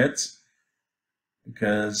about threads,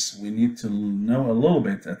 because we need to know a little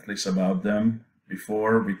bit at least about them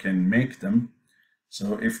before we can make them.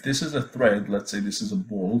 So if this is a thread, let's say this is a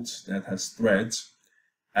bolt that has threads,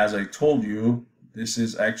 as I told you, this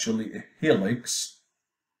is actually a helix,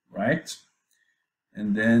 right?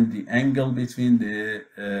 And then the angle between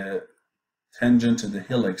the tangent to the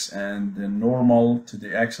helix and the normal to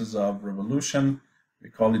the axis of revolution, we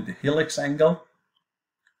call it the helix angle.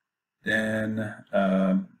 Then,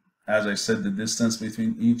 as I said, the distance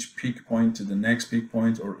between each peak point to the next peak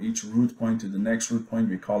point or each root point to the next root point,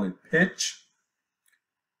 we call it pitch.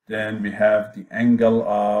 Then we have the angle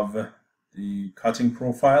of the cutting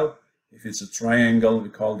profile. If it's a triangle, we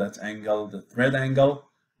call that angle the thread angle.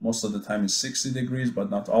 Most of the time is 60 degrees, but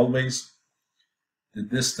not always. The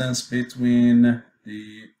distance between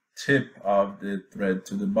the tip of the thread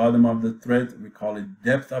to the bottom of the thread, we call it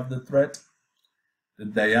depth of the thread. The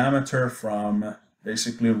diameter from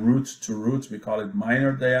basically root to root, we call it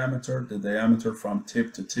minor diameter. The diameter from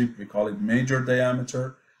tip to tip, we call it major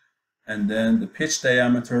diameter. And then the pitch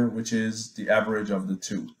diameter, which is the average of the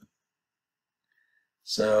two.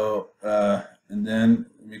 So, and then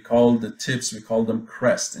we call the tips, we call them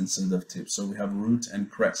crest instead of tips. So we have root and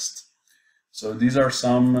crest. So these are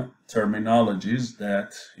some terminologies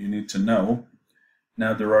that you need to know.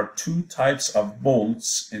 Now there are two types of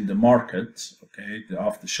bolts in the market, okay, the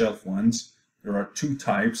off-the-shelf ones. There are two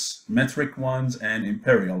types, metric ones and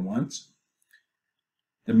imperial ones.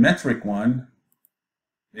 The metric one,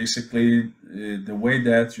 basically the way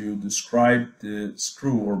that you describe the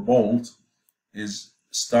screw or bolt is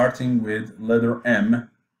starting with letter M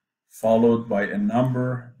followed by a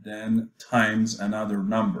number, then times another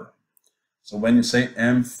number. So when you say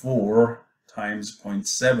M4 times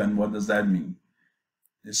 0.7, what does that mean?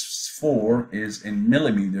 This 4 is in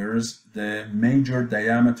millimeters, the major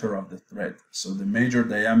diameter of the thread. So the major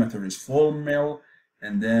diameter is 4 mil,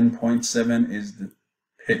 and then 0.7 is the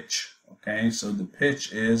pitch. Okay, so the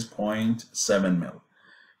pitch is 0.7 mil.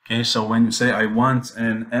 Okay, so when you say I want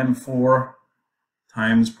an M4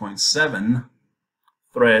 times 0.7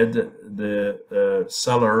 thread, the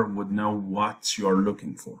seller would know what you are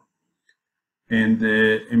looking for. In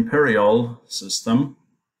the imperial system,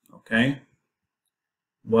 okay,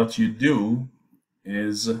 what you do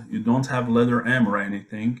is you don't have letter M or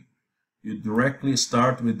anything. You directly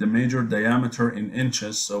start with the major diameter in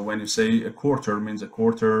inches. So when you say a quarter, means a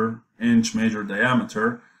quarter inch major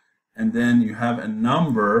diameter, and then you have a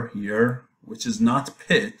number here which is not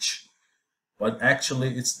pitch, but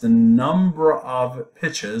actually it's the number of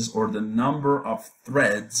pitches or the number of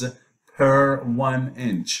threads per 1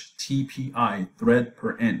 inch, TPI, thread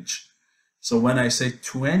per inch. So when I say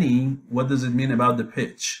 20, what does it mean about the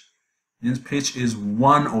pitch? This pitch is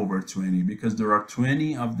 1/20 because there are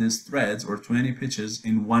 20 of these threads or 20 pitches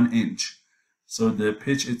in 1 inch. So the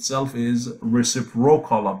pitch itself is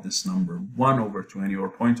reciprocal of this number, 1/20 or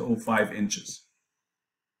 0.05 inches.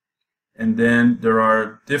 And then there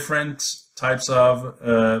are different types of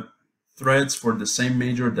threads for the same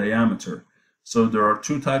major diameter. So there are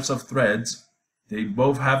 2 types of threads. They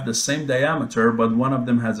both have the same diameter, but one of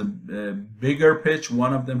them has a bigger pitch,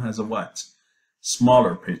 one of them has a what?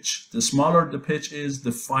 Smaller pitch. The smaller the pitch is,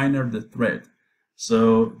 the finer the thread.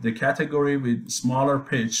 So the category with smaller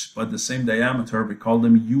pitch but the same diameter, we call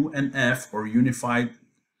them UNF or unified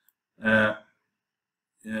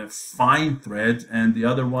fine thread, and the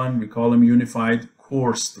other one we call them unified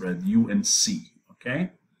coarse thread, UNC.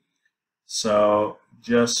 Okay, so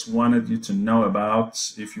just wanted you to know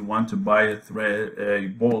about, if you want to buy a thread, a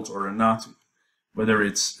bolt or a nut, whether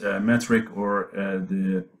it's metric or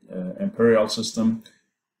the imperial system,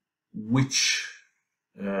 which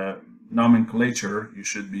nomenclature you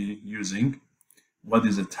should be using. What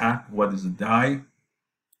is a tap? What is a die?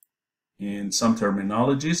 In some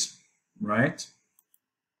terminologies, right?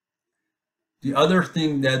 The other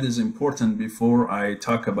thing that is important before I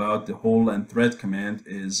talk about the hole and thread command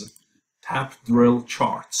is tap drill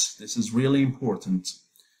charts. This is really important.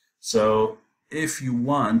 So if you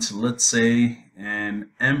want, let's say,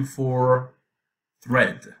 an M4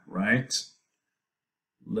 thread, right?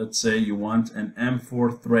 Let's say you want an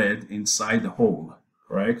M4 thread inside the hole,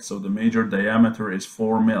 correct? So the major diameter is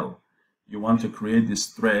 4 mil. You want to create this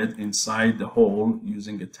thread inside the hole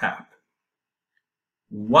using a tap.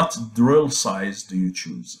 What drill size do you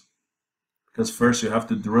choose? Because first you have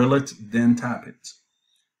to drill it, then tap it.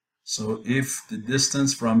 So if the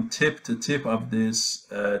distance from tip to tip of this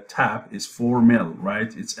tap is 4 mil,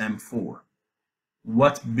 right? It's M4.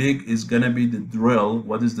 What big is going to be the drill?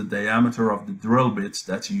 What is the diameter of the drill bits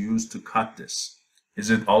that you use to cut this?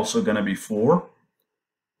 Is it also going to be 4?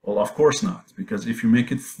 Well, of course not, because if you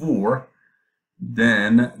make it 4,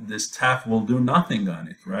 then this tap will do nothing on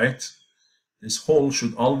it, right? This hole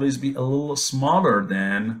should always be a little smaller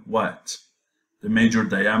than what? The major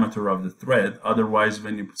diameter of the thread. Otherwise,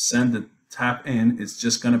 when you send the tap in, it's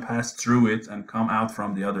just going to pass through it and come out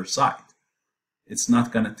from the other side. It's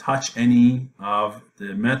not going to touch any of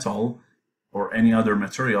the metal or any other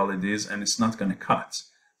material it is, and it's not going to cut.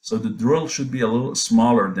 So the drill should be a little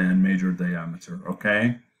smaller than major diameter,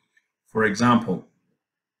 okay? For example,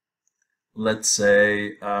 let's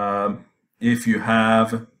say if you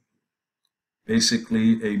have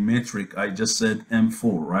basically a metric, I just said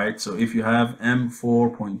M4, right? So if you have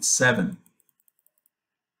M4.7,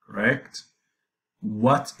 correct?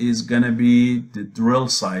 What is going to be the drill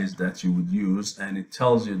size that you would use? And it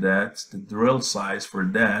tells you that the drill size for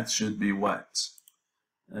that should be what?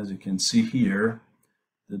 As you can see here,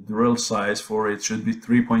 the drill size for it should be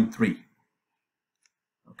 3.3.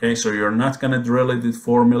 Okay, so you're not going to drill it with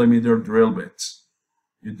 4 millimeter drill bits.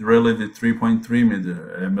 You drill it with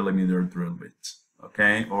 3.3 millimeter drill bit.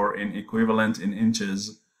 Okay, or in equivalent in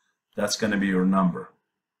inches, that's going to be your number.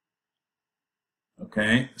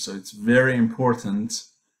 Okay, so it's very important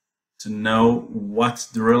to know what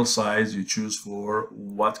drill size you choose for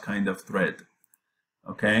what kind of thread.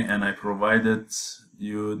 Okay, and I provided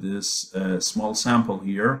you this small sample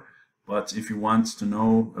here, but if you want to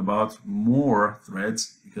know about more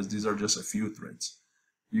threads, because these are just a few threads,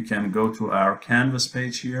 you can go to our Canvas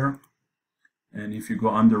page here, and if you go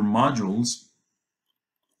under modules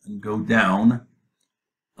and go down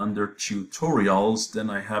under tutorials, then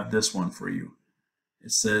I have this one for you.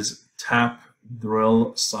 It says tap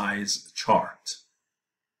drill size chart.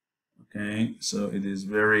 Okay, so it is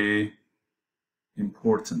very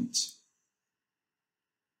important.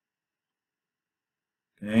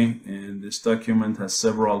 Okay, and this document has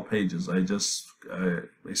several pages. I just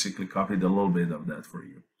basically copied a little bit of that for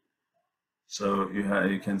you. So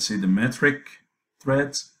you can see the metric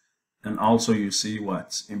threads, and also you see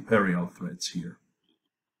what? Imperial threads here.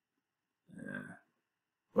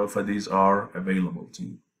 Both of these are available to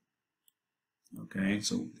you. Okay,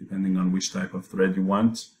 so depending on which type of thread you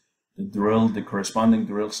want, the corresponding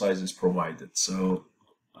drill size is provided. So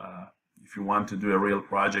if you want to do a real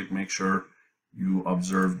project, make sure you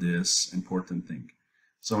observe this important thing.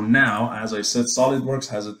 So now, as I said, SolidWorks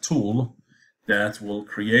has a tool that will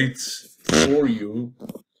create for you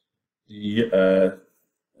the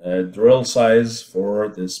drill size for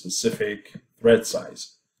the specific thread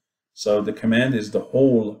size. So the command is the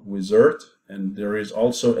hole wizard, and there is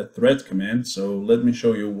also a thread command. So let me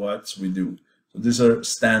show you what we do. So these are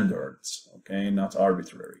standards, okay, not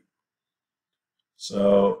arbitrary.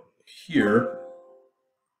 So here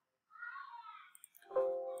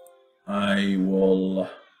I will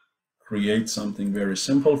create something very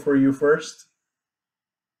simple for you first.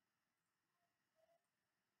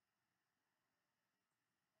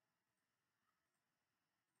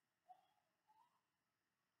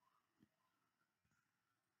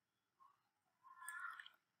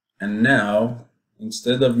 And now,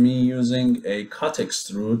 instead of me using a cut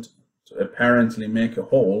extrude to apparently make a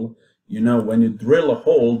hole, you know, when you drill a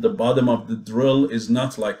hole, the bottom of the drill is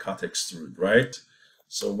not like cut extrude, right?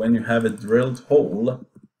 So when you have a drilled hole,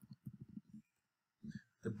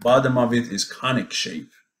 the bottom of it is conic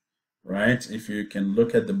shape, right? If you can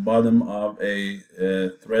look at the bottom of a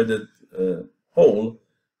threaded hole,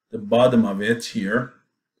 the bottom of it here,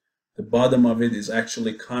 the bottom of it is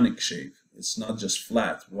actually conic shape. It's not just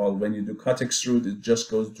flat. While when you do cut extrude, it just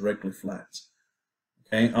goes directly flat.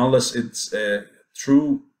 Okay, unless it's a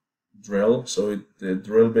true drill, so the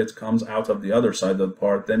drill bit comes out of the other side of the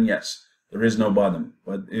part, then yes, there is no bottom.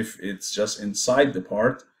 But if it's just inside the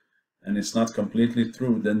part and it's not completely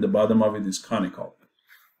through, then the bottom of it is conical.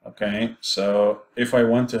 Okay, so if I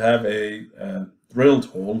want to have a drilled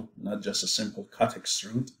hole, not just a simple cut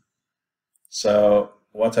extrude, so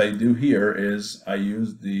what I do here is I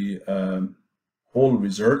use the hole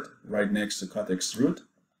wizard right next to cut extrude,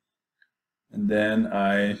 and then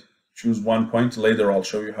I choose one point. Later I'll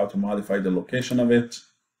show you how to modify the location of it.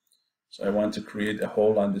 So I want to create a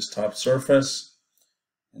hole on this top surface,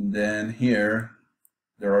 and then here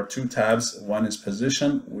there are two tabs. One is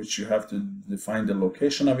position, which you have to define the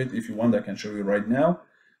location of it. If you want, I can show you right now.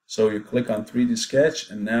 So you click on 3D sketch,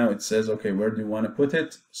 and now it says, okay, where do you want to put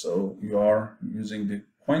it? So you are using the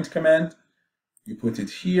point command. You put it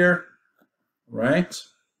here, right?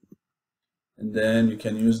 And then you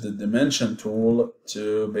can use the dimension tool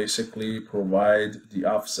to basically provide the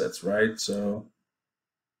offsets, right? So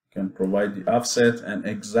you can provide the offset and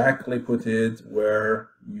exactly put it where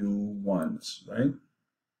you want, right?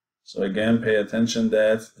 So again, pay attention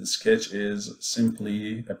that the sketch is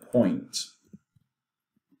simply a point.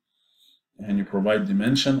 And you provide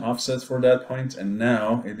dimension offsets for that point, and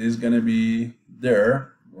now it is going to be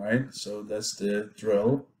there, right? So that's the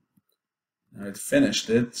drill. Now it finished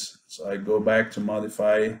it, so I go back to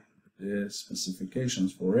modify the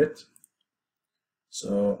specifications for it.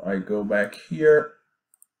 So I go back here,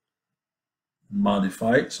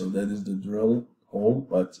 modify, so that is the drill hole,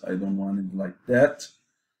 but I don't want it like that.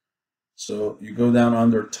 So you go down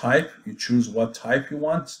under type, you choose what type you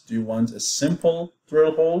want. Do you want a simple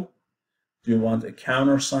drill hole? Do you want a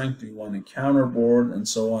countersunk? Do you want a counterbored? And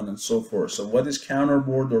so on and so forth. So what is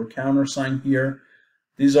counterbored or countersunk here?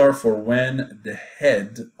 These are for when the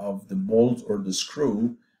head of the bolt or the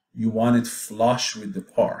screw, you want it flush with the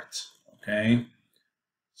part, okay?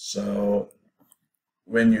 So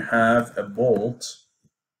when you have a bolt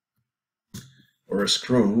or a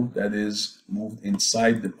screw that is moved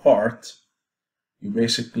inside the part, you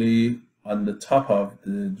basically, on the top of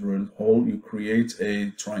the drilled hole, you create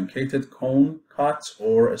a truncated cone cut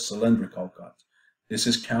or a cylindrical cut. This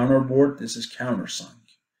is counterbored, this is countersunk.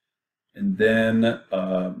 And then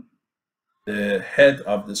the head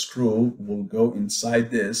of the screw will go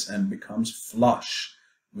inside this and becomes flush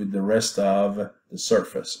with the rest of the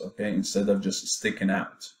surface, okay, instead of just sticking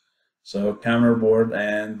out. So counterbored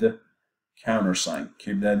and countersunk,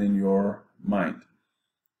 keep that in your mind.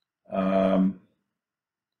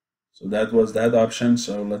 So that was that option.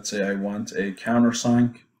 So let's say I want a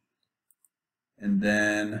countersunk, and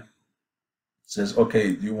then it says,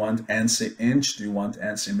 okay, do you want ANSI inch? Do you want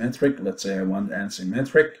asymmetric? Let's say I want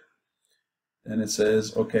asymmetric. Then it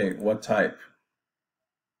says, okay, what type?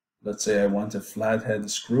 Let's say I want a flathead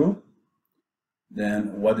screw.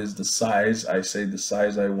 Then what is the size? I say the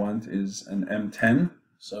size I want is an M10,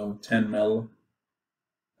 so 10 mil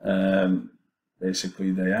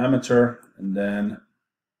basically diameter, and then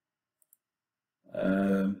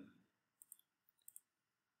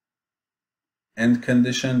end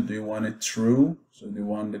condition, do you want it through? So do you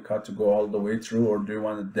want the cut to go all the way through, or do you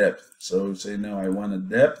want a depth? So say no, I want a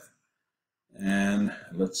depth, and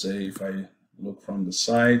let's say if I look from the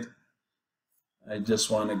side, I just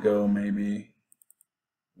want to go maybe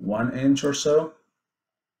 1 inch or so.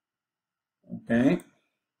 Okay,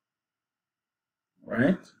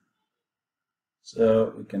 right?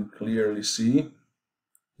 So we can clearly see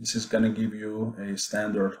this is going to give you a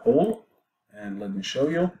standard hole, and let me show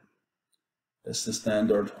you. That's the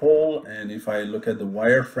standard hole, and if I look at the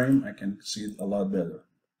wireframe, I can see it a lot better,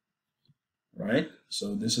 right?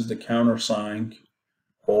 So this is the countersunk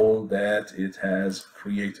hole that it has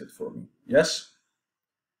created for me. Yes?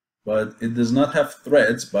 but it does not have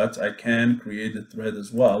threads, but I can create a thread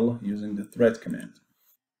as well using the thread command.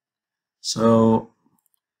 So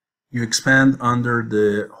you expand under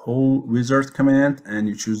the whole wizard command and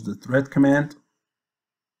you choose the thread command,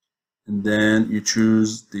 and then you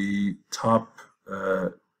choose the top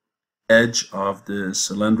edge of the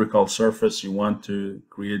cylindrical surface you want to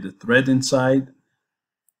create a thread inside,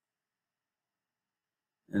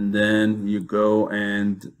 and then you go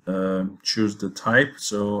and choose the type.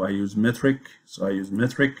 So I use metric,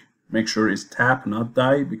 make sure it's tap, not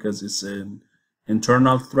die, because it's an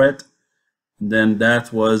internal thread. And then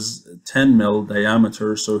that was 10 mil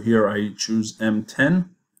diameter, so here I choose M10,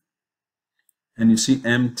 and you see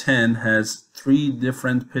M10 has 3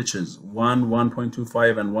 different pitches,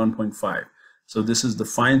 1.25 and 1.5. so this is the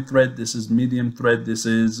fine thread, this is medium thread, this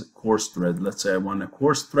is coarse thread. Let's say I want a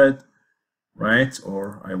coarse thread, right,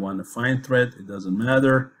 or I want a fine thread, it doesn't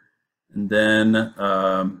matter. And then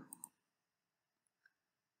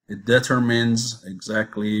it determines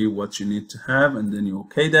exactly what you need to have, and then you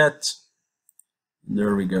okay that.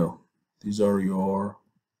 There we go. These are your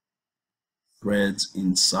threads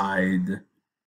inside